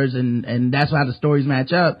pointing towards, and that's how the stories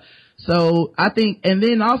match up. So I think, and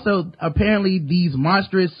then also apparently these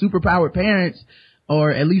monstrous superpowered parents,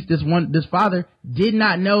 or at least this father, did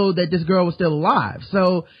not know that this girl was still alive.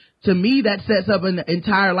 So to me, that sets up an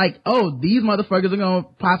entire, like, oh, these motherfuckers are going to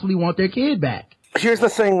possibly want their kid back. Here's the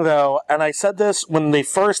thing, though, and I said this when they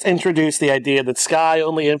first introduced the idea that Sky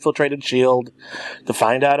only infiltrated S.H.I.E.L.D. to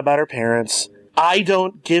find out about her parents. I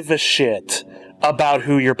don't give a shit about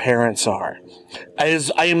who your parents are. I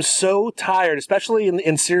am so tired, especially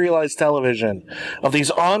in serialized television, of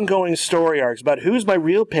these ongoing story arcs about who's my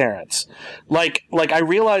real parents. Like I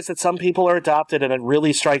realize that some people are adopted and it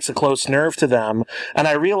really strikes a close nerve to them, and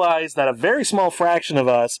I realize that a very small fraction of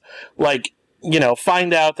us, like, you know,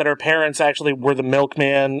 find out that our parents actually were the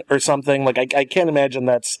milkman or something. Like, I can't imagine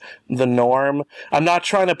that's the norm. I'm not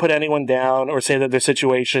trying to put anyone down or say that their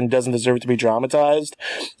situation doesn't deserve to be dramatized,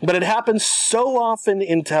 but it happens so often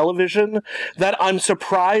in television that I'm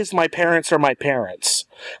surprised my parents are my parents.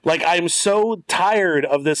 Like, I'm so tired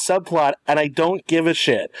of this subplot, and I don't give a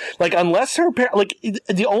shit. Like, unless her like,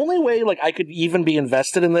 the only way, like, I could even be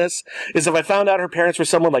invested in this is if I found out her parents were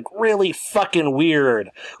someone, like, really fucking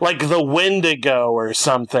weird. Like, the Wendigo or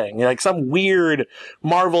something. Like, some weird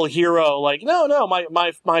Marvel hero, like, no,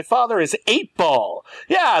 my father is 8-Ball.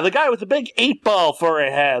 Yeah, the guy with the big 8-ball for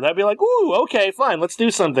a head. I'd be like, ooh, okay, fine, let's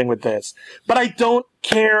do something with this. But I don't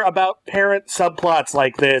care about parent subplots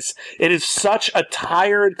like this. It is such a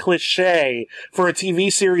tired cliche for a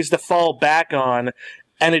TV series to fall back on,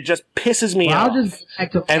 and it just pisses me off.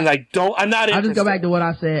 I'm not interested. I'll just go back to what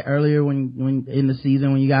I said earlier when in the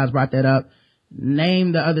season when you guys brought that up.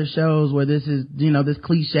 Name the other shows where this is, you know, this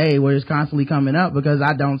cliche where it's constantly coming up, because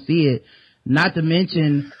I don't see it. Not to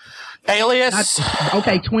mention Alias.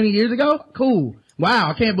 20 years ago? Cool. Wow,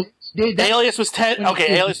 I can't believe did that. Alias was 10.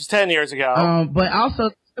 Okay, Alias was 10 years ago. But also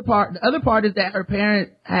the other part is that her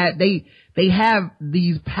parents they have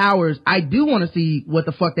these powers. I do want to see what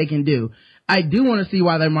the fuck they can do. I do want to see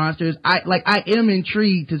why they're monsters. I am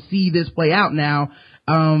intrigued to see this play out now.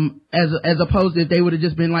 As opposed to if they would have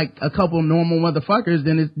just been like a couple normal motherfuckers,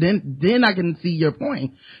 then I can see your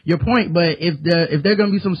point. But if they're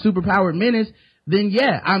gonna be some superpowered menace, then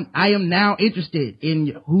yeah, I am now interested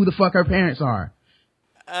in who the fuck her parents are.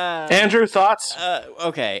 Andrew, thoughts?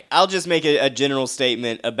 Okay, I'll just make a general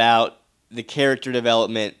statement about the character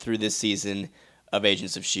development through this season of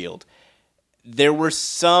Agents of S.H.I.E.L.D. There were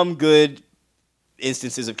some good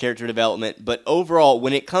instances of character development, but overall,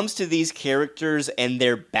 when it comes to these characters and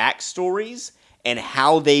their backstories and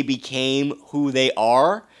how they became who they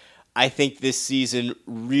are, I think this season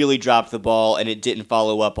really dropped the ball and it didn't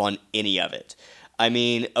follow up on any of it. I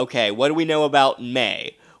mean, okay, what do we know about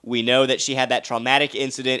May? We know that she had that traumatic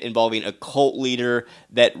incident involving a cult leader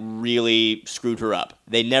that really screwed her up.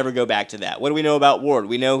 They never go back to that. What do we know about Ward?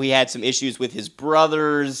 We know he had some issues with his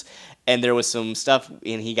brothers, and there was some stuff,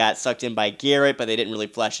 and he got sucked in by Garrett, but they didn't really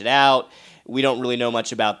flesh it out. We don't really know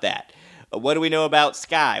much about that. What do we know about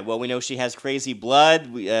Skye? Well, we know she has crazy blood.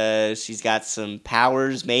 She's got some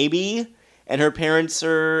powers, maybe, and her parents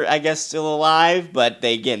are, I guess, still alive, but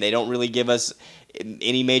they don't really give us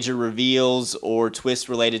any major reveals or twists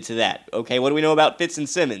related to that. Okay, what do we know about Fitz and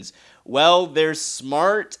Simmons? Well, they're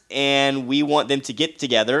smart, and we want them to get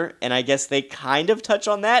together, and I guess they kind of touch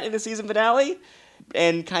on that in the season finale.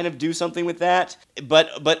 and kind of do something with that.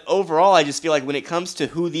 But overall, I just feel like when it comes to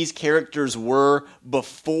who these characters were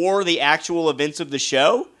before the actual events of the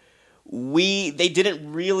show, they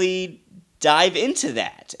didn't really dive into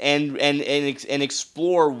that and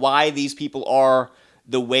explore why these people are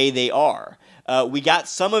the way they are. We got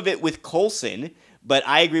some of it with Coulson, but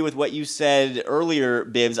I agree with what you said earlier,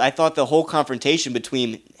 Bibbs. I thought the whole confrontation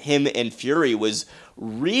between him and Fury was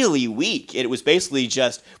really weak. It was basically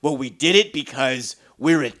just, well, we did it because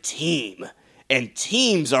we're a team, and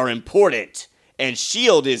teams are important, and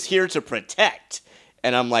S.H.I.E.L.D. is here to protect.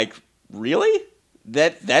 And I'm like, really?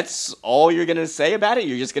 That's all you're going to say about it?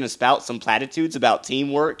 You're just going to spout some platitudes about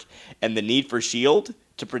teamwork and the need for S.H.I.E.L.D.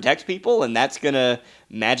 to protect people, and that's going to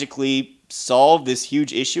magically solve this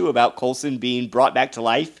huge issue about Coulson being brought back to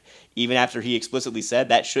life, even after he explicitly said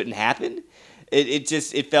that shouldn't happen?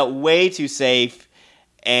 It felt way too safe,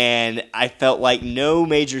 and I felt like no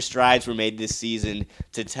major strides were made this season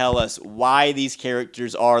to tell us why these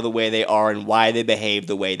characters are the way they are and why they behave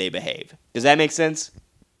the way they behave. Does that make sense?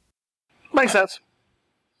 Makes sense.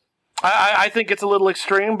 I think it's a little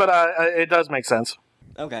extreme, but it does make sense.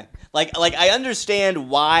 Okay. Like I understand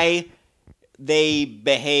why they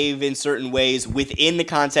behave in certain ways within the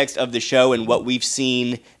context of the show and what we've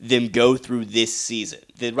seen them go through this season.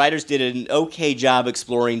 The writers did an okay job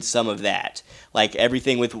exploring some of that, like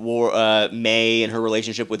everything with May and her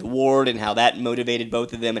relationship with Ward and how that motivated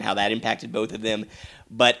both of them and how that impacted both of them.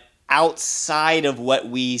 But outside of what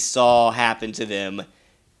we saw happen to them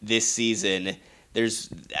this season,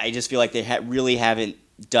 I just feel like they really haven't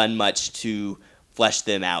done much to flesh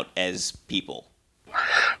them out as people.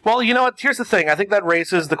 Well, you know what? Here's the thing. I think that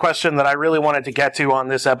raises the question that I really wanted to get to on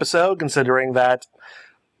this episode, considering that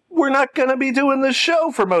we're not going to be doing this show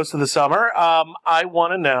for most of the summer. I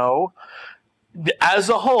want to know, as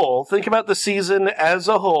a whole, think about the season as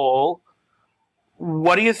a whole.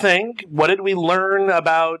 What do you think? What did we learn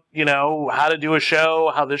about, how to do a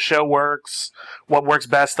show, how this show works, what works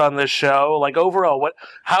best on this show? Like, overall,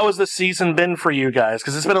 how has the season been for you guys?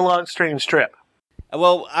 Because it's been a long, strange trip.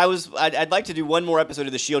 Well, I'd like to do one more episode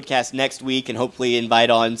of the Shieldcast next week and hopefully invite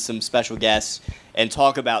on some special guests and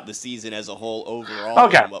talk about the season as a whole overall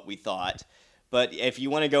and what we thought. But if you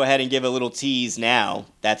want to go ahead and give a little tease now,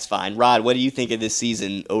 that's fine. Rod, what do you think of this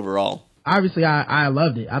season overall? Obviously, I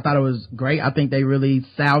loved it. I thought it was great. I think they really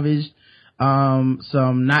salvaged some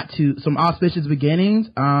auspicious beginnings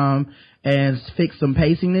and fixed some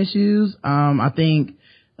pacing issues. I think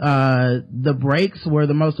the breaks were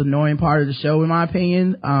the most annoying part of the show, in my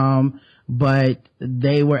opinion. But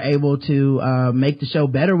they were able to make the show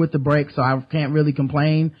better with the breaks, so I can't really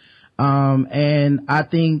complain. And I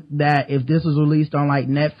think that if this was released on like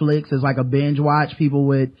Netflix as like a binge watch, people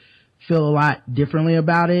would feel a lot differently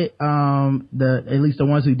about it. At least the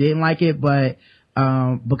ones who didn't like it, but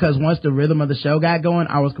because once the rhythm of the show got going,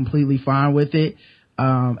 I was completely fine with it.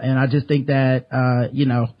 And I just think that,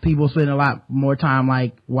 people spend a lot more time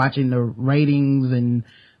like watching the ratings and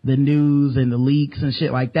the news and the leaks and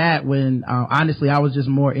shit like that when, honestly, I was just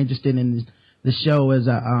more interested in the show as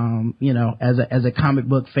as a comic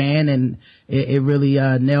book fan, and it really,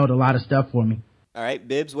 nailed a lot of stuff for me. All right,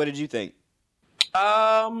 Bibbs, what did you think?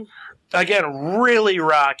 Again, really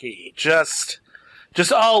rocky. Just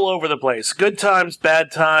all over the place. Good times,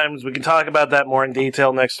 bad times. We can talk about that more in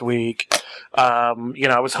detail next week. I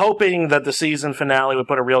was hoping that the season finale would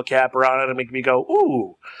put a real capper on it and make me go,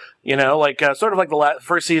 ooh. Sort of like the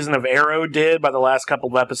first season of Arrow did by the last couple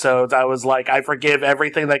of episodes. I was like, I forgive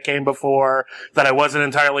everything that came before that I wasn't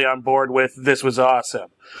entirely on board with. This was awesome.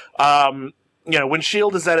 When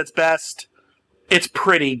S.H.I.E.L.D. is at its best, it's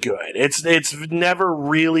pretty good. It's never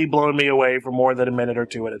really blown me away for more than a minute or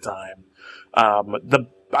two at a time.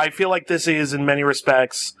 I feel like this is, in many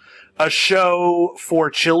respects, a show for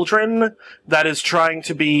children that is trying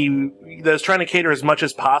to cater as much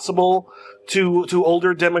as possible to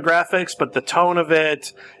older demographics, but the tone of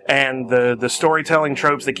it and the storytelling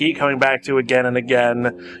tropes they keep coming back to again and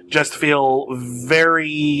again just feel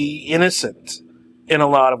very innocent in a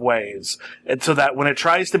lot of ways. And so that when it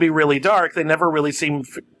tries to be really dark, they never really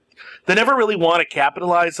want to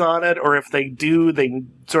capitalize on it, or if they do, they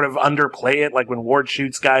sort of underplay it, like when Ward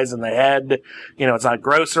shoots guys in the head. It's not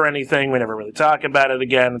gross or anything. We never really talk about it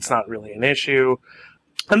again. It's not really an issue.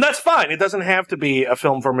 And that's fine. It doesn't have to be a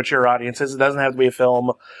film for mature audiences. It doesn't have to be a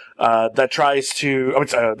film that tries to... it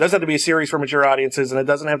doesn't have to be a series for mature audiences, and it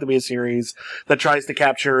doesn't have to be a series that tries to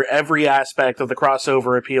capture every aspect of the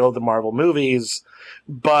crossover appeal of the Marvel movies.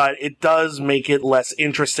 but it does make it less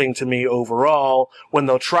interesting to me overall when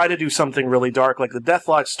they'll try to do something really dark like the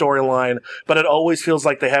Deathlock storyline, but it always feels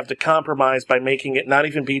like they have to compromise by making it not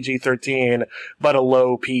even PG-13, but a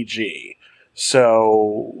low PG.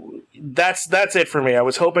 So that's it for me. I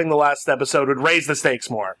was hoping the last episode would raise the stakes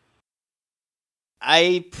more.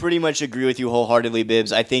 I pretty much agree with you wholeheartedly,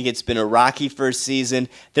 Bibbs. I think it's been a rocky first season.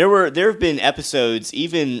 There have been episodes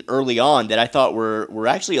even early on that I thought were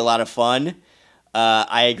actually a lot of fun.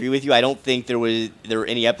 I agree with you. I don't think there were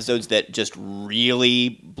any episodes that just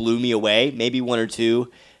really blew me away. Maybe one or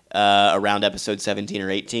two around episode 17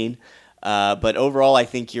 or 18. But overall, I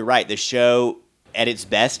think you're right. The show at its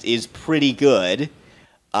best is pretty good.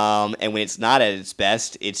 And when it's not at its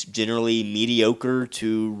best, it's generally mediocre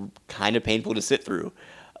to kind of painful to sit through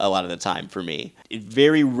a lot of the time for me. It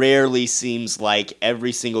very rarely seems like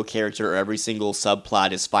every single character or every single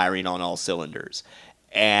subplot is firing on all cylinders.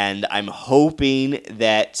 And I'm hoping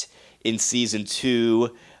that in season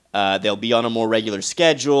 2, they'll be on a more regular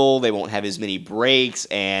schedule, they won't have as many breaks,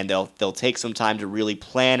 and they'll take some time to really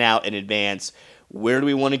plan out in advance. Where do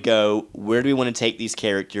we want to go? Where do we want to take these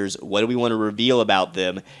characters? What do we want to reveal about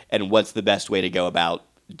them? And what's the best way to go about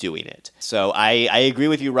doing it? So I agree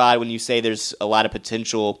with you, Rod, when you say there's a lot of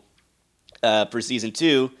potential for season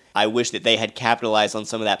 2. I wish that they had capitalized on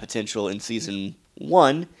some of that potential in season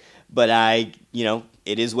 1. But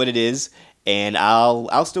it is what it is. And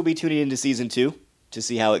I'll still be tuning into season 2 to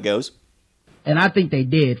see how it goes. And I think they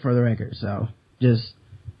did, for the record. So just,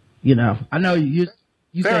 I know you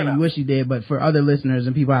say you wish you did, but for other listeners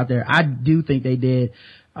and people out there, I do think they did.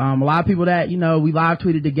 A lot of people that, we live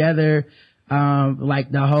tweeted together,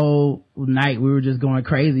 like the whole night we were just going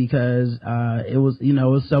crazy because, it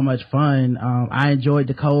was so much fun. I enjoyed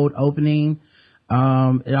the cold opening.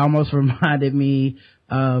 It almost reminded me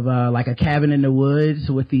of, like a cabin in the woods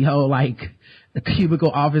with the whole, like, the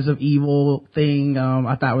cubicle office of evil thing.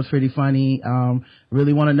 I thought was pretty funny.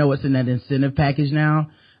 Really want to know what's in that incentive package now.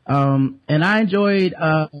 And I enjoyed,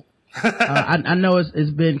 I know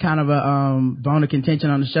it's been kind of a, bone of contention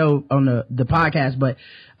on the show, on the podcast, but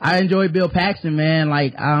I enjoyed Bill Paxton, man.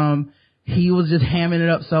 Like, he was just hamming it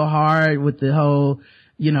up so hard with the whole,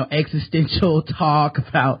 existential talk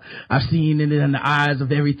about, I've seen it in the eyes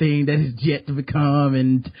of everything that is yet to become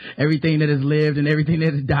and everything that has lived and everything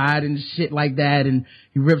that has died and shit like that. And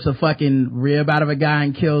he rips a fucking rib out of a guy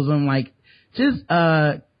and kills him. Like, just,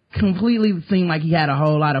 completely seemed like he had a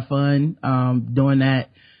whole lot of fun doing that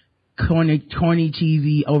corny,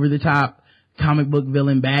 cheesy, over the top comic book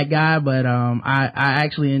villain bad guy. But I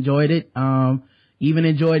actually enjoyed it. Even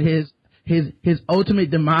enjoyed his ultimate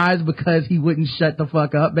demise because he wouldn't shut the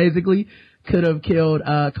fuck up. Basically, could have killed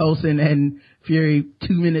Coulson and Fury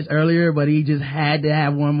 2 minutes earlier, but he just had to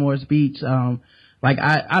have one more speech. I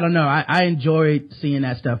don't know. I enjoyed seeing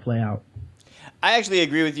that stuff play out. I actually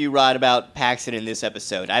agree with you, Rod, about Paxton in this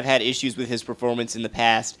episode. I've had issues with his performance in the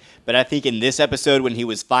past, but I think in this episode when he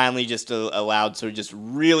was finally just allowed to just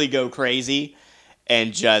really go crazy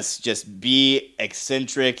and just be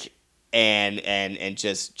eccentric and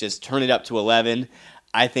just turn it up to 11,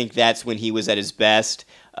 I think that's when he was at his best.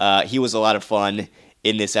 He was a lot of fun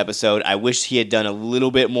in this episode. I wish he had done a little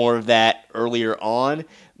bit more of that earlier on,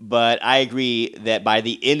 but I agree that by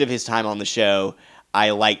the end of his time on the show,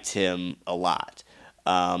 I liked him a lot.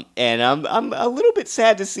 And I'm a little bit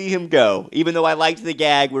sad to see him go, even though I liked the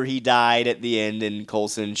gag where he died at the end and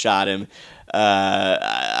Coulson shot him.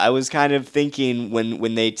 I was kind of thinking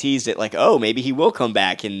when they teased it, like, oh, maybe he will come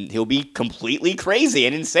back and he'll be completely crazy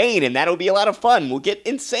and insane, and that'll be a lot of fun. We'll get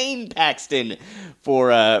insane Paxton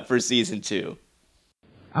for season 2.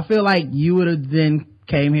 I feel like you would have then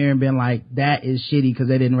came here and been like, that is shitty because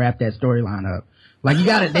they didn't wrap that storyline up. Like, you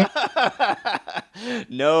got it.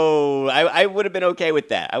 No, I would have been okay with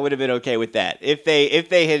that. If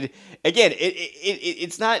they had, again,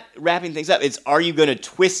 it's not wrapping things up. It's, are you going to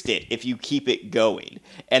twist it if you keep it going?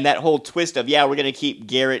 And that whole twist of, we're going to keep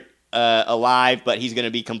Garrett alive, but he's going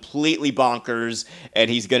to be completely bonkers and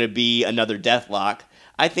he's going to be another Deathlock.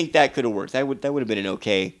 I think that could have worked. That would have been an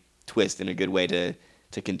okay twist and a good way to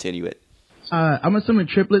continue it. I'm assuming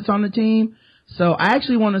triplets on the team. So I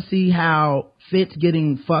actually want to see how Fitz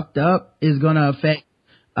getting fucked up is going to affect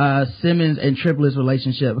Simmons and Triplet's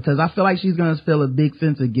relationship, because I feel like she's going to feel a big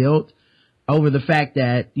sense of guilt over the fact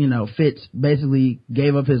that, Fitz basically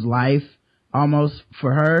gave up his life almost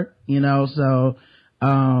for her, so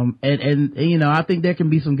I think there can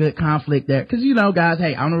be some good conflict there, because, guys,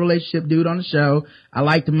 hey, I'm a relationship dude on the show. I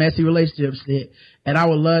like the messy relationship shit, and I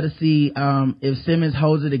would love to see if Simmons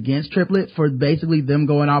holds it against Triplet for basically them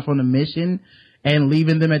going off on a mission and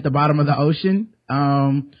leaving them at the bottom of the ocean.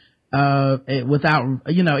 without,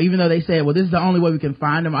 even though they said, well, this is the only way we can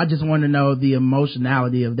find them, I just want to know the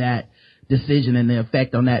emotionality of that decision and the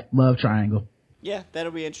effect on that love triangle. Yeah,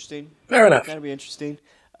 that'll be interesting. Fair enough. That'll be interesting.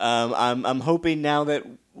 I'm hoping now that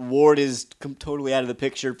Ward is totally out of the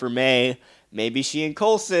picture for May, maybe she and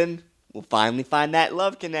Coulson will finally find that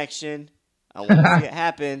love connection. I want to see it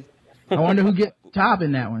happen. I wonder who gets top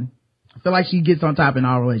in that one. I feel like she gets on top in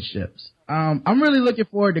all relationships. I'm really looking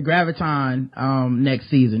forward to Graviton next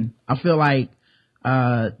season. I feel like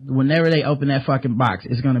whenever they open that fucking box,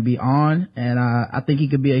 it's going to be on, and I think he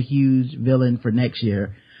could be a huge villain for next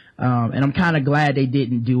year. And I'm kind of glad they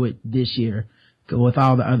didn't do it this year with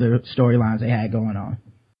all the other storylines they had going on.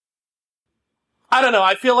 I don't know.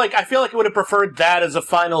 I feel like I would have preferred that as a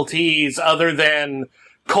final tease, other than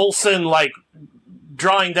Coulson like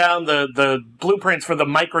drawing down the blueprints for the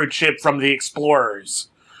microchip from the Explorers.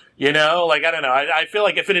 I don't know. I feel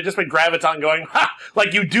like if it had just been Graviton going, ha!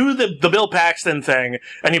 Like you do the Bill Paxton thing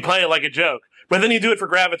and you play it like a joke, but then you do it for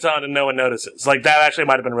Graviton and no one notices. Like that actually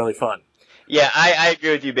might have been really fun. Yeah, I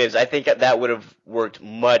agree with you, Bibbs. I think that would have worked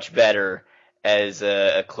much better as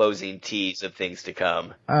a closing tease of things to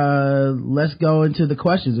come. Let's go into the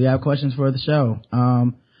questions. We have questions for the show.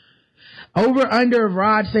 Over under of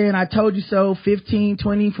Rod saying I told you so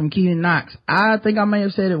 15-20 from Keaton Knox. I think I may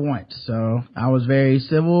have said it once, so I was very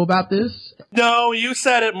civil about this. No, you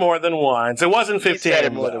said it more than once. It wasn't 15. You said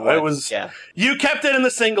it more than once. It was, yeah. You kept it in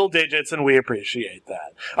the single digits, and we appreciate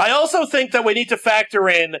that. I also think that we need to factor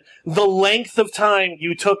in the length of time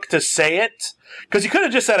you took to say it, because you could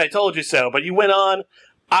have just said I told you so, but you went on.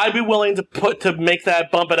 I'd be willing to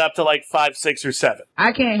bump it up to like 5, 6, or 7.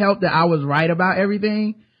 I can't help that I was right about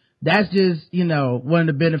everything. That's just, one of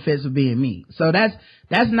the benefits of being me. So that's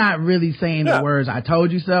not really saying the words I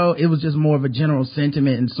told you so. It was just more of a general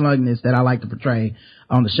sentiment and smugness that I like to portray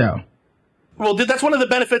on the show. Well, that's one of the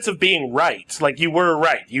benefits of being right. Like, you were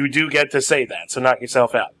right. You do get to say that, so knock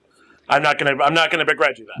yourself out. I'm not gonna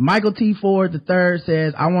begrudge you that. Michael T. Ford III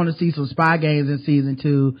says, I want to see some spy games in season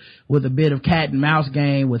 2 with a bit of cat and mouse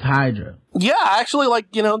game with Hydra. Yeah, actually,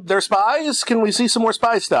 they're spies. Can we see some more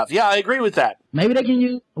spy stuff? Yeah, I agree with that. Maybe they can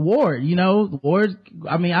use Ward, Ward,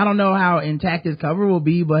 I don't know how intact his cover will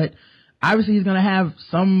be, but obviously he's gonna have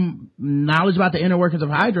some knowledge about the inner workings of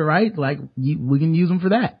Hydra, right? Like, we can use him for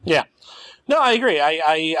that. Yeah. No, I agree.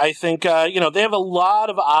 I think, they have a lot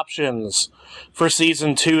of options for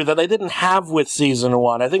season 2 that they didn't have with season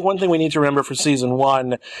 1. I think one thing we need to remember for season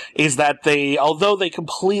 1 is that although they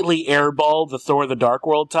completely airballed the Thor the Dark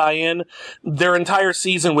World tie-in, their entire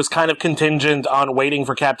season was kind of contingent on waiting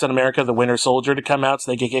for Captain America the Winter Soldier to come out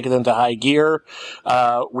so they could kick it into high gear.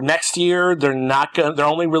 Next year, they're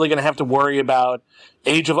only really going to have to worry about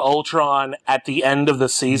Age of Ultron at the end of the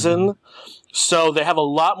season. Mm-hmm. So they have a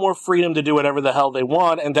lot more freedom to do whatever the hell they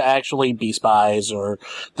want and to actually be spies or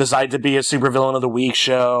decide to be a supervillain of the week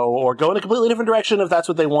show or go in a completely different direction if that's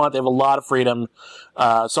what they want. They have a lot of freedom.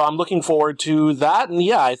 So I'm looking forward to that. And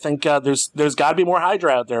yeah, I think there's got to be more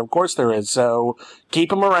Hydra out there. Of course there is. So keep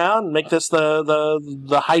them around and make this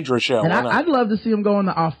the Hydra show. And I'd love to see them go on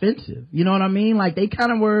the offensive. You know what I mean? Like they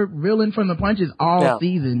kind of were reeling from the punches all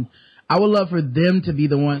season. I would love for them to be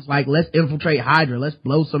the ones like, let's infiltrate Hydra. Let's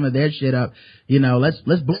blow some of their shit up. Let's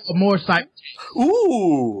blow more sites.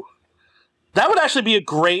 Ooh. That would actually be a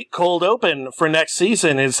great cold open for next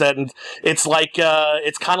season. Is that it's like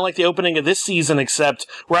it's kind of like the opening of this season, except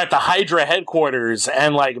we're at the Hydra headquarters,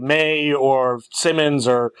 and like May or Simmons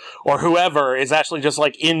or whoever is actually just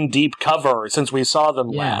like in deep cover since we saw them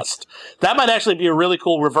last. That might actually be a really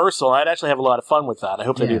cool reversal. I'd actually have a lot of fun with that. I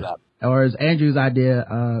hope they do that. Or as Andrew's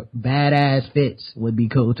idea, badass Fitz would be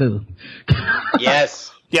cool too.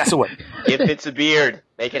 Yes. Yes, it would. Give Fitz a beard.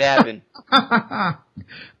 Make it happen.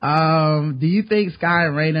 Do you think Sky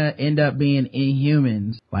and Raina end up being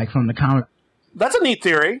Inhumans, like from the comic? That's a neat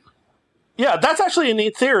theory. Yeah, that's actually a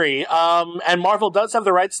neat theory. And Marvel does have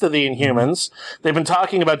the rights to the Inhumans. They've been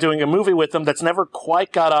talking about doing a movie with them that's never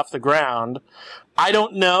quite got off the ground. I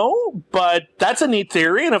don't know, but that's a neat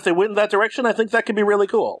theory. And if they went in that direction, I think that could be really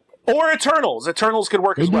cool. Or Eternals. Eternals could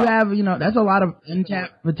work as well. They do have, that's a lot of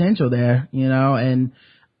untapped potential there, and,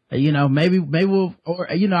 maybe we'll, or,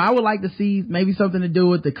 I would like to see maybe something to do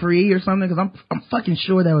with the Kree or something, because I'm fucking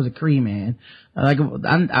sure there was a Kree, man. Like,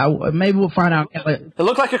 maybe we'll find out. It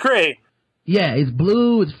looked like a Kree. Yeah, it's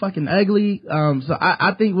blue, it's fucking ugly, so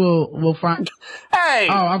I think we'll find. Hey!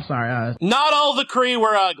 Oh, I'm sorry. Not all the Kree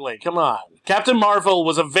were ugly, come on. Captain Marvel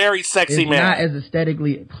was a very sexy man. Not as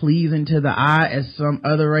aesthetically pleasing to the eye as some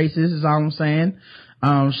other races, is all I'm saying.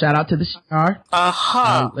 Shout out to the Shi'ar.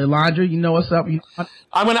 Elandra, you know what's up.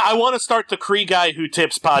 I want to start the Kree Guy Who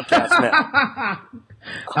Tips podcast now.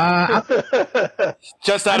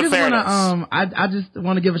 Just out of fairness. I just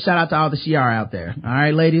want to give a shout out to all the Shi'ar out there. All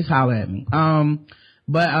right, ladies, holla at me.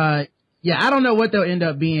 Yeah, I don't know what they'll end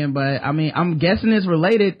up being, but I mean, I'm guessing it's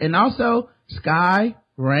related. And also, Sky,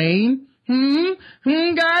 Rain.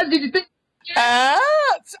 Guys, did you think?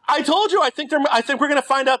 I told you. I think we're going to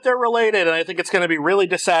find out they're related, and I think it's going to be really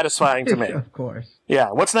dissatisfying to me. Of course. Yeah.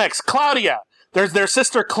 What's next? Claudia. Their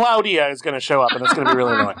sister Claudia is going to show up, and it's going to be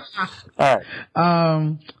really annoying. All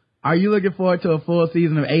right. Are you looking forward to a full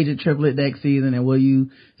season of Agent Triplet next season, and will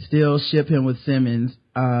you still ship him with Simmons?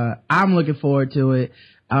 I'm looking forward to it.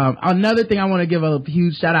 Another thing I want to give a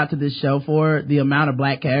huge shout out to this show for, the amount of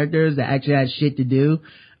black characters that actually had shit to do,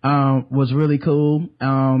 was really cool.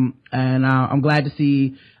 And I'm glad to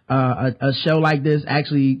see, a show like this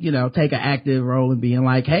actually, take an active role in being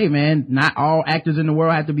like, hey man, not all actors in the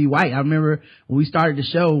world have to be white. I remember when we started the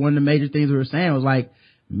show, one of the major things we were saying was like,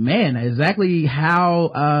 man, exactly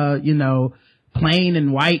how, plain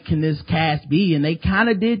and white can this cast be? And they kind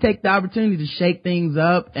of did take the opportunity to shake things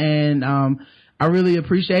up, and I really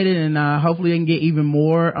appreciate it, and hopefully they can get even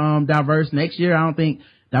more diverse next year. I don't think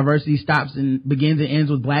diversity stops and begins and ends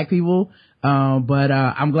with black people, but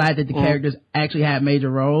I'm glad that the characters actually had major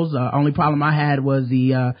roles. Only problem I had was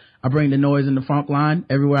I bring the noise and the funk line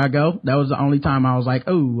everywhere I go. That was the only time I was like,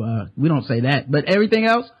 we don't say that. But everything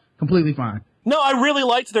else, completely fine. No, I really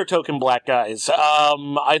liked their token black guys.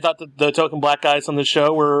 I thought that the token black guys on the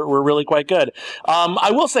show were really quite good.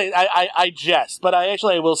 I will say, I jest, but I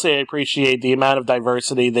will say I appreciate the amount of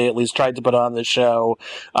diversity they at least tried to put on this show.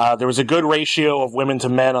 There was a good ratio of women to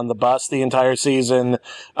men on the bus the entire season.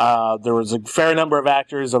 There was a fair number of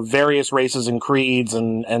actors of various races and creeds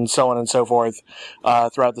and so on and so forth,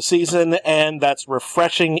 throughout the season, and that's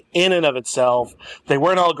refreshing in and of itself. They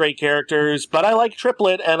weren't all great characters, but I like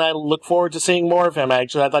Triplet, and I look forward to seeing more of him.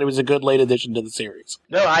 Actually, I thought he was a good late addition to the series.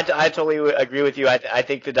 No, I totally agree with you. I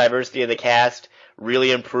think the diversity of the cast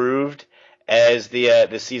really improved as the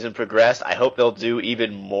season progressed. I hope they'll do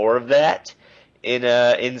even more of that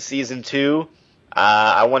in season 2.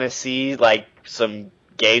 I want to see like some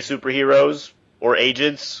gay superheroes or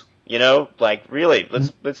agents. Really,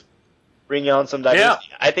 let's bring on some diversity.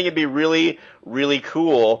 Yeah. I think it'd be really, really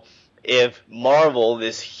cool if Marvel,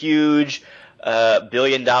 this huge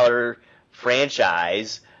billion-dollar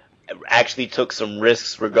franchise, actually took some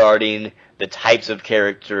risks regarding the types of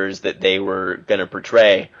characters that they were going to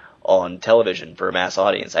portray on television for a mass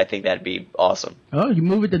audience. I think that'd be awesome. Oh, you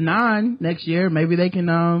move it to 9 next year. Maybe they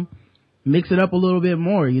can mix it up a little bit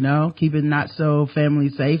more, keep it not so family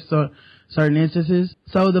safe, so certain instances.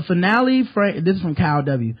 So the finale this is from Kyle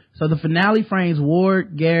W. So the finale frames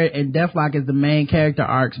Ward, Garrett, and Deathlock as the main character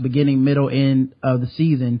arcs beginning, middle, end of the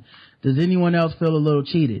season. Does anyone else feel a little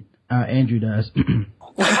cheated? Andrew does.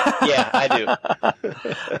 Yeah, I do.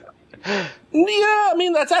 Yeah, I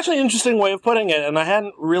mean, that's actually an interesting way of putting it, and I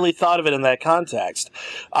hadn't really thought of it in that context.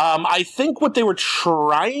 I think what they were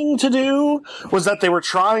trying to do was that they were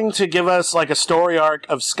trying to give us like a story arc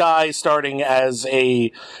of Skye starting as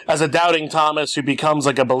a doubting Thomas who becomes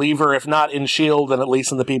like a believer, if not in S.H.I.E.L.D., then at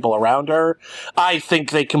least in the people around her. I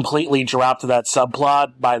think they completely dropped that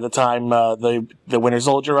subplot by the time the Winter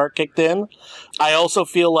Soldier arc kicked in. I also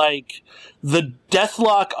feel like the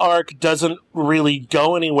Deathlock arc doesn't really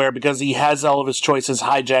go anywhere because he has all of his choices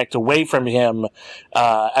hijacked away from him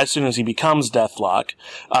as soon as he becomes Deathlock.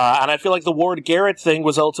 And I feel like the Ward Garrett thing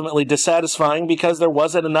was ultimately dissatisfying because there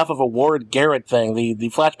wasn't enough of a Ward Garrett thing. The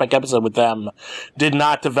flashback episode with them did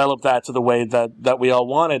not develop that to the way that we all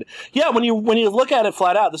wanted. Yeah, when you look at it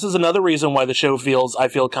flat out, this is another reason why the show I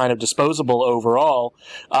feel kind of disposable overall.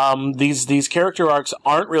 These character arcs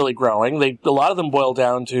aren't really growing. A lot of them boil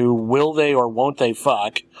down to will they or won't they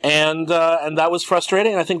fuck, and that was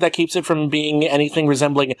frustrating. I think that keeps it from being anything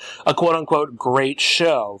resembling a quote-unquote great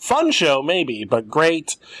show. Fun show, maybe, but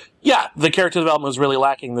great. Yeah, the character development was really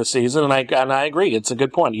lacking this season, and I agree. It's a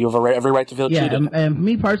good point. You have every right to feel cheated. And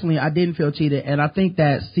me personally, I didn't feel cheated, and I think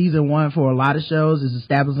that season 1 for a lot of shows is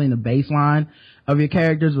establishing the baseline of your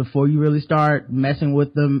characters before you really start messing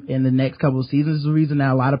with them in the next couple of seasons. Is the reason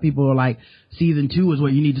that a lot of people are like, season 2 is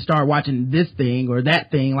where you need to start watching this thing or that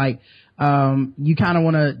thing. Like, you kind of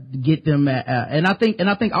want to get them and I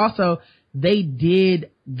think also they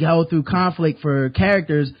did go through conflict for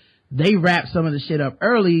characters. They wrapped some of the shit up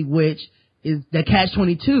early, which is the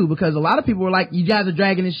catch-22, because a lot of people were like, you guys are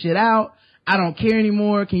dragging this shit out. I don't care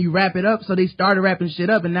anymore. Can you wrap it up? So they started wrapping shit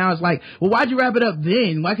up, and now it's like, well, why'd you wrap it up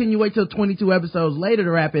then? Why couldn't you wait till 22 episodes later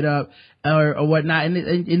to wrap it up or whatnot?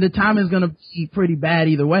 And the timing's going to be pretty bad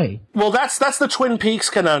either way. Well, that's the Twin Peaks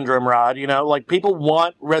conundrum, Rod. You know, like, people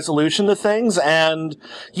want resolution to things, and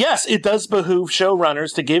yes, it does behoove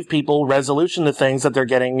showrunners to give people resolution to things that they're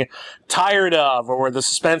getting tired of, or where the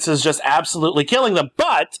suspense is just absolutely killing them.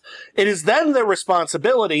 But it is then their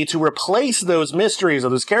responsibility to replace those mysteries or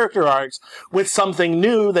those character arcs with something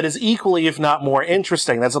new that is equally, if not more,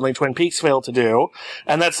 interesting. That's something Twin Peaks failed to do,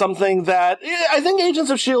 and that's something that I think Agents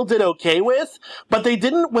of S.H.I.E.L.D. did okay with, but they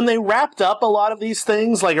didn't, when they wrapped up a lot of these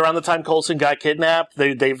things, like around the time Coulson got kidnapped,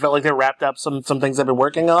 they felt like they wrapped up some things they've been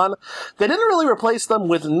working on. They didn't really replace them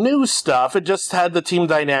with new stuff. It just had the team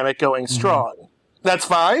dynamic going strong. That's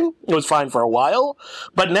fine. It was fine for a while,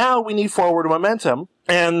 but now we need forward momentum,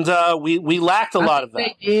 and we lacked a lot of that.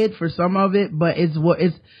 They did for some of it, but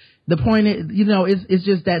the point is, you know, it's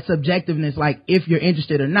just that subjectiveness, like if you're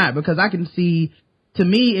interested or not, because I can see, to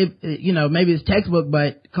me, you know, maybe it's textbook,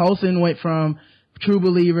 but Coulson went from true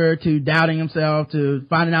believer to doubting himself to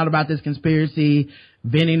finding out about this conspiracy,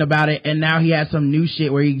 venting about it, and now he has some new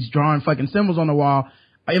shit where he's drawing fucking symbols on the wall.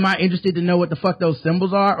 Am I interested to know what the fuck those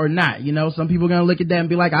symbols are or not? You know, some people are gonna look at that and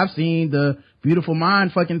be like, I've seen the Beautiful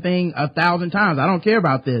Mind fucking thing 1,000 times. I don't care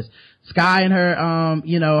about this. Sky and her,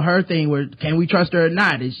 you know, her thing where, can we trust her or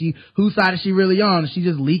not? Whose side is she really on? Is she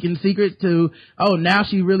just leaking secrets to, oh, now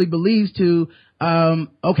she really believes to,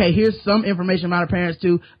 okay, here's some information about her parents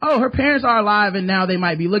too. Oh, her parents are alive and now they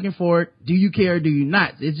might be looking for it. Do you care or do you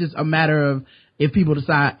not? It's just a matter of if people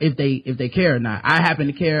decide if they care or not. I happen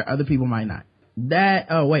to care, other people might not.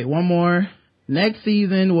 One more. Next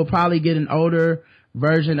season we'll probably get an older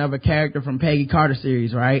version of a character from Peggy Carter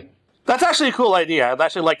series, right? That's actually a cool idea. I'd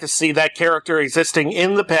actually like to see that character existing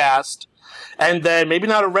in the past, and then maybe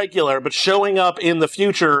not a regular, but showing up in the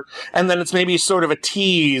future, and then it's maybe sort of a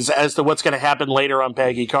tease as to what's going to happen later on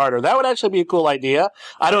Peggy Carter. That would actually be a cool idea.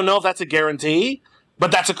 I don't know if that's a guarantee,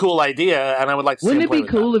 but that's a cool idea, and I would like to see Wouldn't him play it be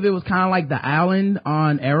cool if it was kind of like the Island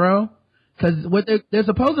on Arrow? Because what they're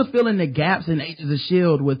supposed to fill in the gaps in Agents of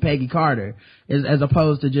S.H.I.E.L.D. with Peggy Carter, as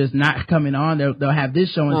opposed to just not coming on. They'll have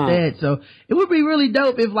this show instead. So it would be really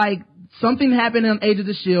dope if, like, something happened on Agents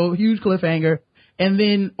of S.H.I.E.L.D., huge cliffhanger, and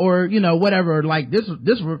then, or, you know, whatever, like this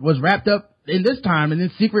was wrapped up in this time, and then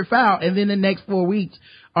Secret Foul, and then the next 4 weeks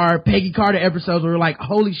are Peggy Carter episodes where we're like,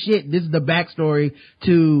 holy shit, this is the backstory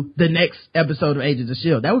to the next episode of Agents of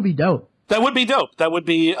S.H.I.E.L.D. That would be dope. That would be dope. That would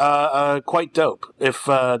be quite dope if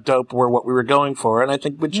dope were what we were going for, and I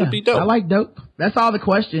think it should be dope. I like dope. That's all the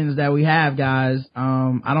questions that we have, guys.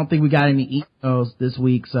 I don't think we got any emails this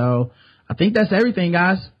week, so I think that's everything,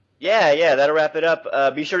 guys. Yeah, that'll wrap it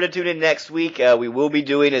up. Be sure to tune in next week. We will be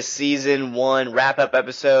doing a season 1 wrap-up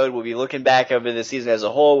episode. We'll be looking back over the season as a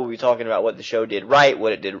whole. We'll be talking about what the show did right,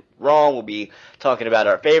 what it did wrong. We'll be talking about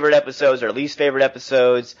our favorite episodes, our least favorite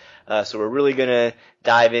episodes. So we're really going to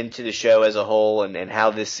dive into the show as a whole and how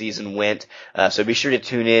this season went. So be sure to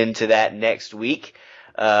tune in to that next week.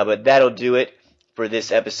 But that'll do it for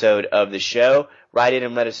this episode of the show. Write in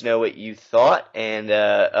and let us know what you thought and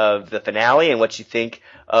of the finale and what you think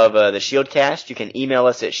of the Shieldcast. You can email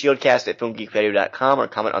us at shieldcast@filmgeekradio.com or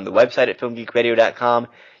comment on the website at filmgeekradio.com.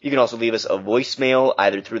 You can also leave us a voicemail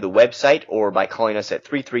either through the website or by calling us at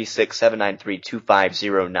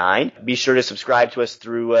 336-793-2509. Be sure to subscribe to us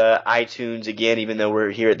through iTunes again, even though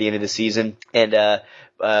we're here at the end of the season. And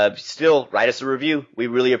still, write us a review. We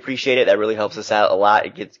really appreciate it. That really helps us out a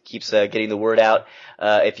lot. It keeps getting the word out.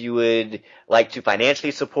 If you would like to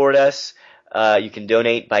financially support us, you can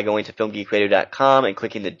donate by going to filmgeekradio.com and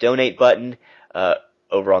clicking the donate button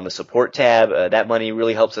over on the support tab. That money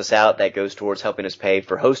really helps us out. That goes towards helping us pay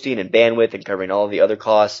for hosting and bandwidth and covering all of the other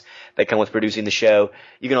costs that come with producing the show.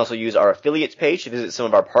 You can also use our affiliates page to visit some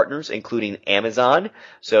of our partners, including Amazon.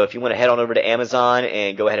 So if you want to head on over to Amazon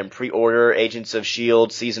and go ahead and pre-order Agents of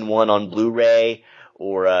S.H.I.E.L.D. Season 1 on Blu-ray,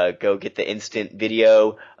 or go get the instant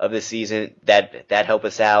video of the season, that help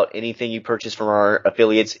us out. Anything you purchase from our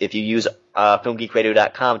affiliates, if you use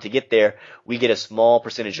filmgeekradio.com to get there, we get a small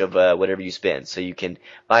percentage of whatever you spend. So you can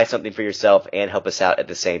buy something for yourself and help us out at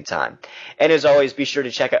the same time. And as always, be sure to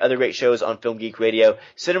check out other great shows on Film Geek Radio.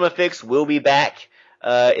 Cinema Fix will be back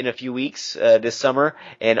in a few weeks this summer.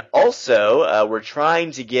 And also, we're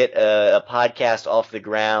trying to get a podcast off the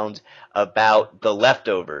ground about The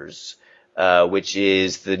Leftovers, which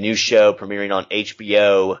is the new show premiering on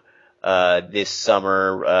HBO this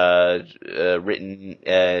summer, written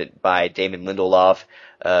by Damon Lindelof.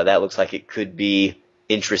 That looks like it could be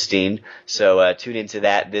interesting, so tune into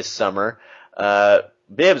that this summer.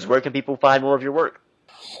 Bibbs, where can people find more of your work?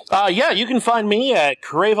 You can find me at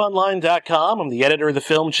craveonline.com. I'm the editor of the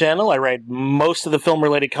Film Channel. I write most of the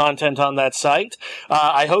film-related content on that site.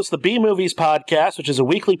 I host the B-Movies podcast, which is a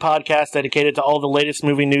weekly podcast dedicated to all the latest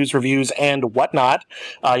movie news, reviews, and whatnot.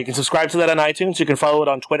 You can subscribe to that on iTunes. You can follow it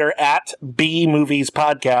on Twitter at B-Movies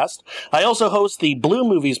Podcast. I also host the Blue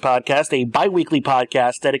Movies Podcast, a bi-weekly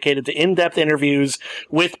podcast dedicated to in-depth interviews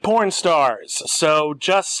with porn stars. So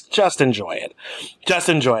just enjoy it. Just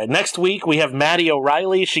enjoy it. Next week, we have Maddie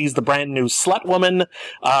O'Reilly. She's the brand new Slut Woman,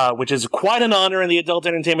 which is quite an honor in the adult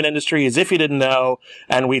entertainment industry, as if you didn't know.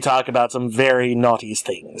 And we talk about some very naughty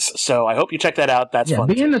things. So I hope you check that out. That's fun.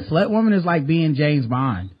 Being a Slut Woman is like being James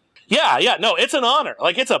Bond. Yeah, no, it's an honor.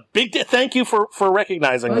 Like, it's a big thank you for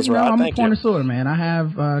recognizing this, Rod. I'm a connoisseur, man. I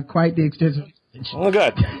have quite the extensive. Oh,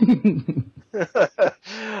 good.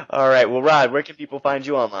 All right. Well, Rod, where can people find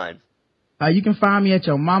you online? You can find me at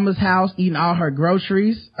your mama's house eating all her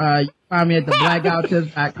groceries. You can find me at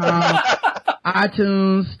theblackouttips.com,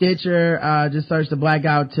 iTunes, Stitcher. Just search the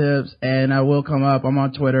Blackout Tips and we'll come up. I'm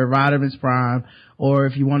on Twitter, Rodimus Prime. Or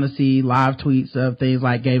if you want to see live tweets of things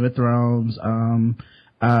like Game of Thrones,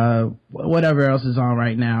 whatever else is on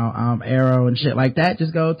right now, Arrow and shit like that,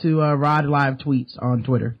 just go to Rod Live Tweets on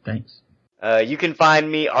Twitter. Thanks. You can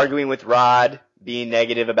find me arguing with Rod, being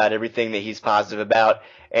negative about everything that he's positive about.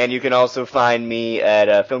 And you can also find me at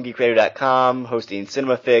filmgeekradio.com, hosting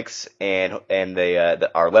CinemaFix and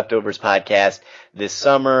our Leftovers podcast this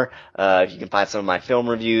summer. You can find some of my film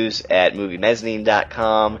reviews at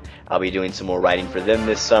moviemezzanine.com. I'll be doing some more writing for them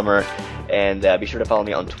this summer. And be sure to follow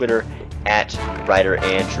me on Twitter at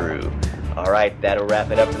WriterAndrew. All right, that'll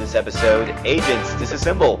wrap it up for this episode. Agents,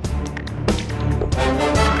 disassemble.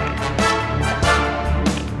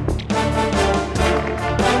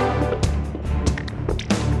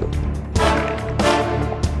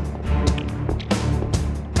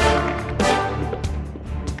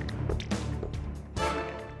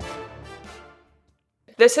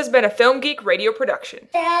 This has been a Film Geek Radio production.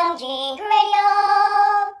 Film Geek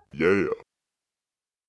Radio. Yeah.